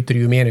būtų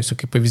 2-3 mėnesių,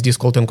 kaip pavyzdys,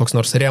 kol ten koks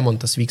nors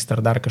remontas vyksta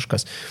ar dar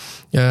kažkas.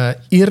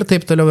 Ir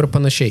taip toliau ir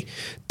panašiai.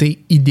 Tai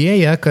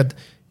idėja, kad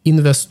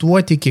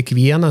investuoti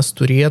kiekvienas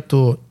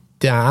turėtų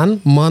ten,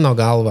 mano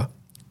galva,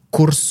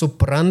 kur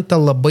supranta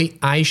labai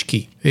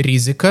aiškiai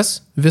rizikas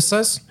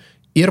visas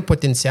ir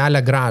potencialią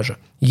gražą.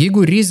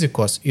 Jeigu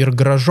rizikos ir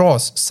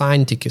gražos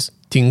santykis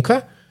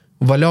tinka,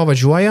 valio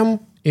važiuojam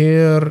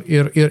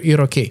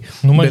ir okei.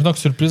 Žinok,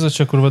 surprizas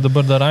čia, kur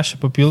dabar dar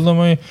rašė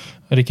papildomai,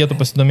 reikėtų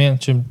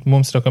pasidomėti, čia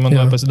mums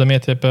rekomenduoja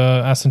pasidomėti apie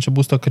esančią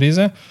būsto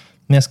krizę,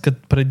 nes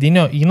kad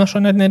pradinio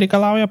įnašo net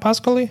nereikalauja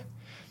paskolai.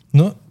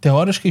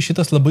 Teoriškai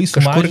šitas labai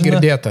sumažina. Kažkur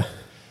girdėta.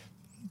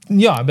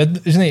 Jo, bet,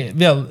 žinai,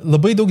 vėl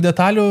labai daug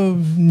detalių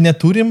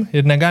neturim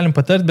ir negalim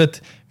patarti, bet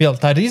vėl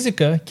tą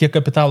riziką, kiek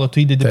kapitalo tu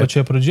įdedi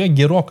pačioje pradžioje,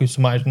 gerokai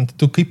sumažinti.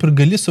 Tu kaip ir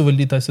gali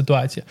suvaldyti tą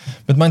situaciją.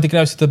 Bet man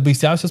tikriausiai tas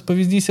baisiausias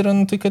pavyzdys yra,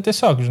 tai kad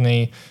tiesiog, žinai,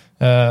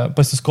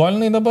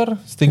 pasiskolinai dabar,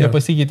 staiga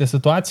pasikeitė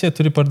situacija,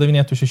 turi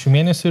pardavinėti 6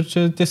 mėnesių ir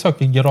čia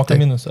tiesiog gerokai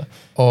minusą.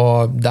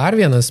 O dar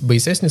vienas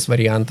baisesnis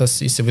variantas,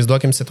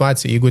 įsivaizduokim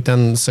situaciją, jeigu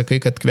ten sakai,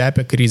 kad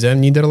kvepia krizė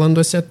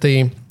Nyderlanduose,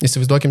 tai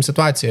įsivaizduokim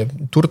situaciją,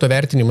 turto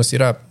vertinimas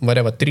yra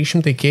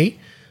 300K,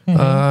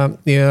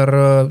 Ir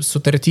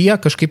sutartyje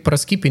kažkaip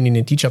praskipini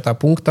netyčia tą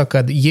punktą,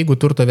 kad jeigu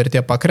turto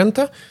vertė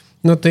pakrenta,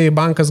 tai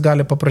bankas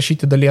gali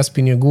paprašyti dalies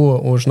pinigų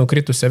už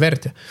nukritusią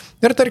vertę.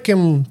 Ir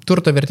tarkim,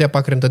 turto vertė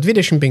pakrenta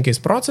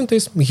 25%,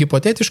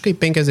 hipotetiškai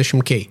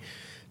 50K.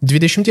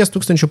 20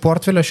 000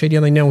 portfelio šiai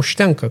dienai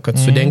neužtenka, kad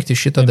sudengti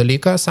šitą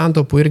dalyką,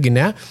 santaupų irgi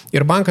ne.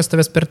 Ir bankas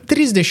tavęs per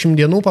 30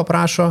 dienų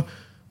paprašo,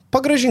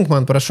 pagražink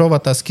man, prašau,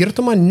 tą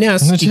skirtumą,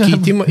 nes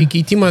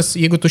įkeitimas,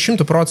 jeigu tu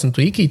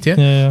 100% įkeiti,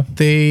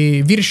 tai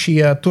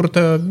viršyje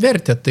turto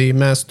vertę, tai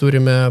mes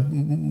turime,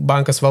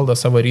 bankas valdo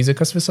savo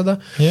rizikas visada.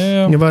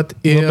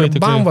 Ir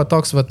bam,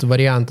 toks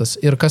variantas.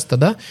 Ir kas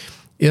tada?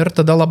 Ir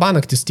tada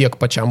labanaktis tiek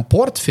pačiam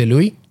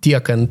portfeliui,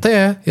 tiek NT,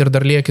 ir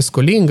dar lieki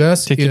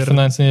skolingas. Tiek ir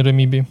finansiniai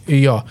ramybei.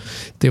 Jo.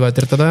 Tai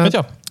ir tada... Bet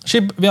jo,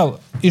 šiaip vėl,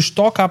 iš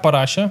to, ką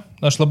parašė,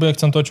 aš labai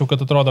akcentuočiau,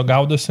 kad atrodo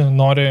gaudosi,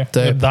 nori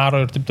ir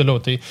daro ir taip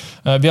toliau. Tai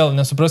vėl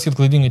nesupraskit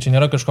klaidingai, čia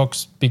nėra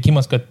kažkoks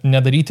peikimas, kad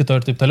nedaryti to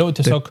ir taip toliau.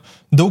 Tiesiog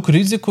daug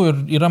rizikų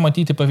ir yra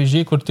matyti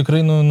pavyzdžiai, kur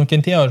tikrai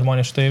nukentėjo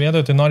žmonės šitoje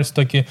vietoje, tai norisi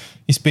tokį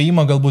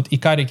įspėjimą galbūt į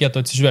ką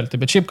reikėtų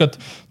atsižvelgti. Bet šiaip, kad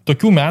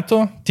tokių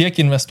metų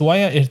tiek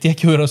investuoja ir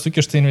tiek jau yra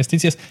sukišta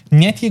investicijas,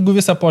 net jeigu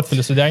visą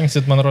portfelį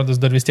sudeginsit, man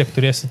rodos, dar vis tiek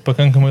turėsit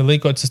pakankamai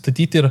laiko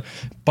atsistatyti ir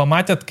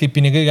pamatėt, kaip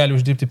pinigai gali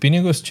uždirbti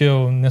pinigus, čia jau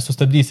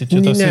nesustabdysit.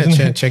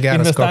 Čia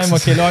geras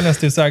investavimo kelionės,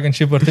 tai sakant,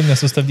 šiaip ar taip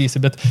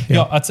nesustabdysi, bet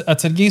jo,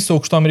 atsargiai su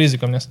aukštom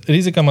rizikom, nes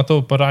riziką,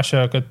 matau,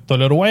 parašė, kad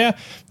toleruoja,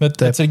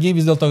 bet atsargiai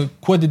vis dėlto,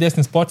 kuo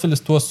didesnis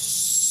portfelis, tuo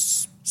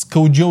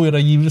skaudžiau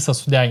yra jį visą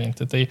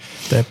sudeginti. Tai,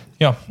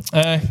 jo,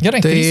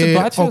 gerai, tai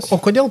situacijos.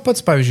 O kodėl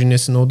pats, pavyzdžiui,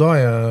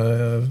 nesinaudoja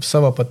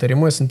savo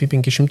patarimu S&P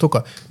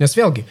 500? Nes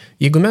vėlgi,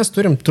 jeigu mes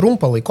turim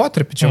trumpą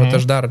laikotarpį, čia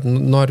aš dar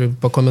noriu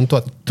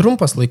pakomentuoti,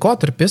 trumpas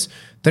laikotarpis,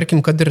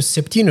 tarkim, kad ir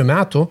 7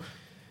 metų,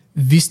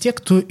 vis tiek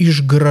tu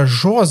iš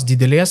grąžos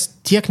didelės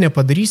tiek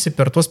nepadarysi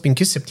per tuos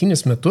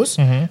 5-7 metus,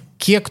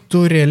 kiek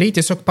tu realiai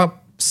tiesiog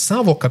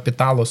savo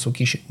kapitalo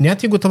sukiši.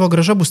 Net jeigu tavo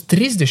grąža bus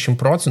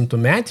 30%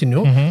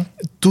 metinių,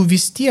 tu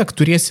vis tiek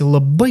turėsi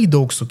labai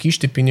daug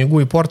sukišti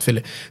pinigų į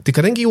portfelį. Tai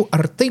kadangi jau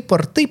ar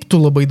taip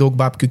tu labai daug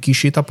babkių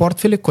kiši į tą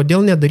portfelį,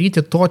 kodėl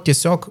nedaryti to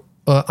tiesiog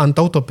ant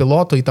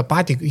autopiloto į tą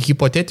patį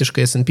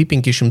hipotetiškai S&P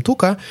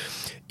 500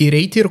 ir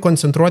eiti ir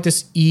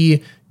koncentruotis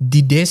į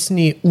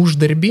didesnį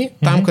uždarbį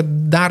tam, kad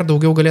dar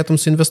daugiau galėtum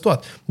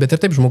suinvestuoti. Bet ir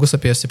taip žmogus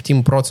apie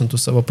 7%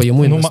 savo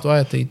pajamų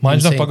investuoja. Tai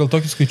man žinoma, pagal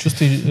tokius skaičius,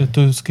 tai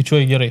tu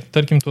skaičiuoji gerai.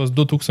 Tarkim, tuos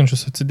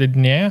 2000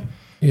 atsidedinėja.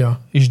 Jo.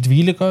 Iš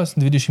 12,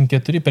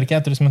 24, per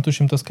 4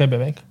 metus 100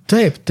 beveik.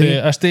 Taip. Tai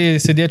aš tai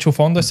sėdėčiau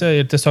fonduose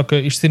ir tiesiog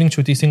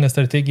išsirinkčiau teisingą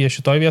strategiją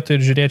šitoje vietoje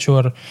ir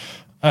žiūrėčiau,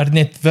 ar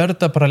net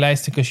verta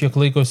praleisti kažkiek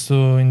laiko su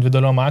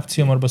individualiom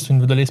akcijom arba su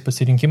individualiais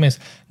pasirinkimais,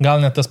 gal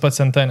net tas pats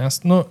NT,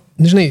 nes,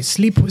 žinai,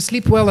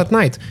 sleep well at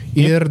night.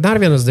 Ir dar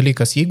vienas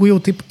dalykas, jeigu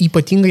jau taip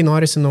ypatingai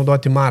norisi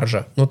naudoti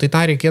maržą, tai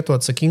tą reikėtų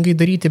atsakingai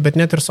daryti, bet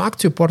net ir su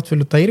akcijų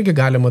portfeliu tą irgi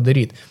galima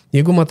daryti.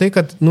 Jeigu matai,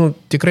 kad,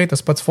 tikrai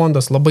tas pats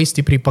fondas labai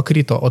stipriai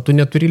pakrito, o tu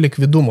neturi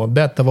likvidumo,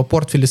 bet tavo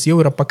portfelis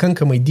jau yra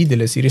pakankamai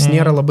didelis ir jis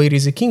nėra labai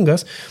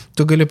rizikingas,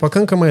 tu gali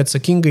pakankamai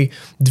atsakingai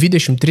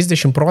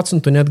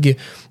 20-30% netgi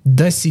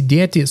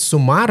dasidėti su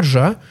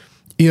marža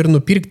ir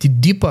nupirkti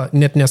dipą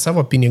net ne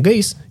savo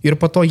pinigais ir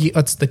po to jį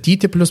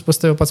atstatyti, plus pas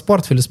tave pats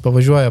portfelis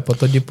pavažiuoja po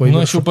to dipo į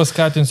viršų. Aš jau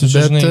paskatinsiu,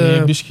 žinai,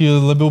 biškį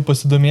labiau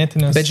pasidomėti,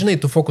 nes... Bet žinai,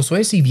 tu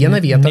fokusuojasi į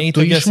vieną vietą,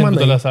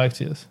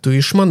 tu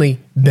išmanai,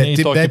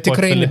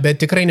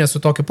 bet tikrai ne su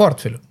tokiu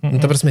portfeliu.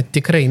 Ta prasme,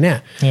 tikrai ne.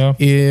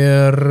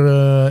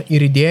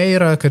 Ir idėja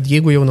yra, kad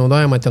jeigu jau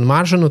naudojama ten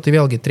marža, tai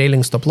vėlgi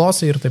trailing stop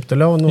lossai ir taip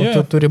toliau,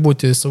 turi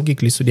būti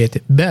saugikliai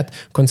sudėti. Bet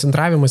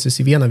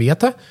koncentravimasis į vieną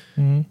vietą,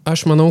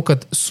 aš manau,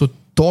 kad su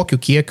tokiu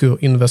kiekiu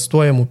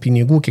investuojamų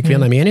pinigų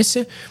kiekvieną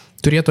mėnesį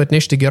turėtų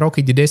atnešti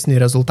gerokai didesnį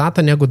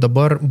rezultatą, negu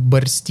dabar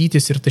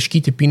barstytis ir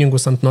taškyti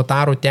pinigus ant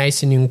notarų,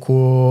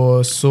 teisininkų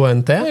su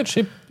NT. Ir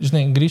šiaip,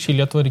 žinai, grįžti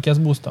į Lietuvą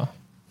reikės būsto.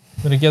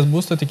 Reikės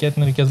būsto,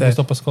 tikėtina reikės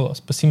būsto paskolos.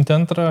 Pasimti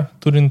antrą,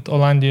 turint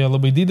Olandijoje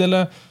labai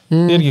didelę,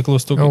 irgi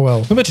klaustukai.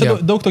 Bet čia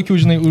daug tokių,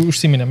 žinai,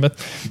 užsiminėm.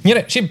 Bet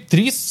gerai, šiaip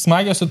 3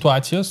 smagios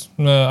situacijos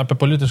apie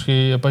politiškai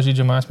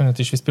pažeidžiamą asmenį,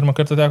 tai iš vis pirmą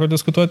kartą teko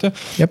diskutuoti.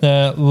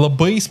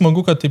 Labai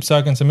smagu, kad, taip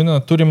sakant, Samina,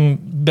 turim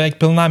beveik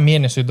pilnam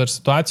mėnesiui dar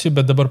situacijų,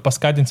 bet dabar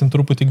paskatinsim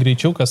truputį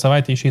greičiau, kas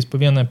savaitę išeis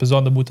po vieną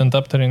epizodą būtent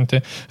aptarinti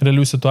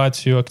realių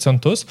situacijų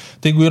akcentus.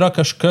 Tai jeigu yra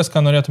kažkas,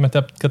 ką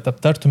norėtumėte, kad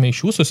aptartume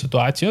iš jūsų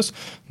situacijos,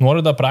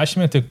 nuorodą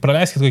prašymė, tik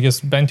praleiskit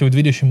kokias bent jau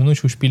 20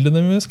 minučių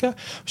užpildydami viską.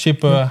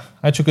 Šiaip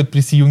ačiū, kad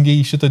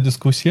prisijungiai į šitą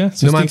diskusiją.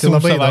 Susitiksim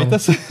už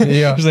savaitės.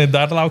 Žinai,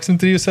 dar lauksim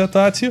 3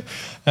 situacijų.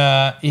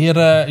 Ir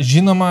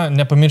žinoma,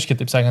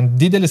 nepamirškite, taip sakant,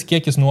 didelis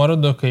kiekis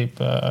nuorodų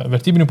kaip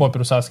vertybinių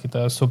popierių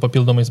sąskaita su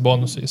papildomais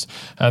bonusais.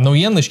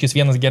 Naujienlaiškis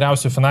vienas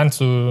geriausių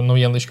finansų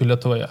naujienlaiškių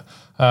Lietuvoje.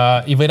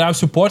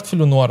 įvairiausių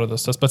portfelių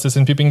nuorodos, tas pats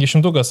S&P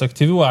 500,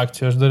 aktyvių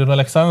akcijų, aš dar ir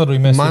Aleksandrui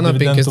įmesiu. Mano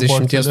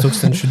 50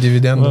 tūkstančių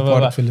dividendų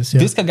portfelis.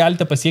 Viską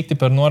galite pasiekti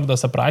per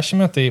nuorodas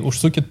aprašymę, tai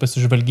užsukit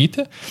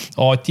pasižvalgyti,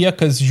 o tie,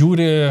 kas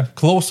žiūri,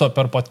 klauso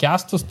per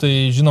podcastus,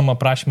 tai žinoma,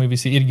 aprašymai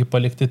visi irgi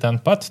palikti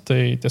ten pat,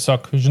 tai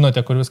tiesiog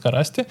žinote, kur viską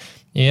rasti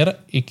ir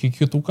iki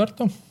kitų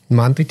kartų.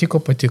 Man tai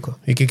patiko.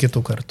 Iki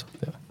kitų kartų.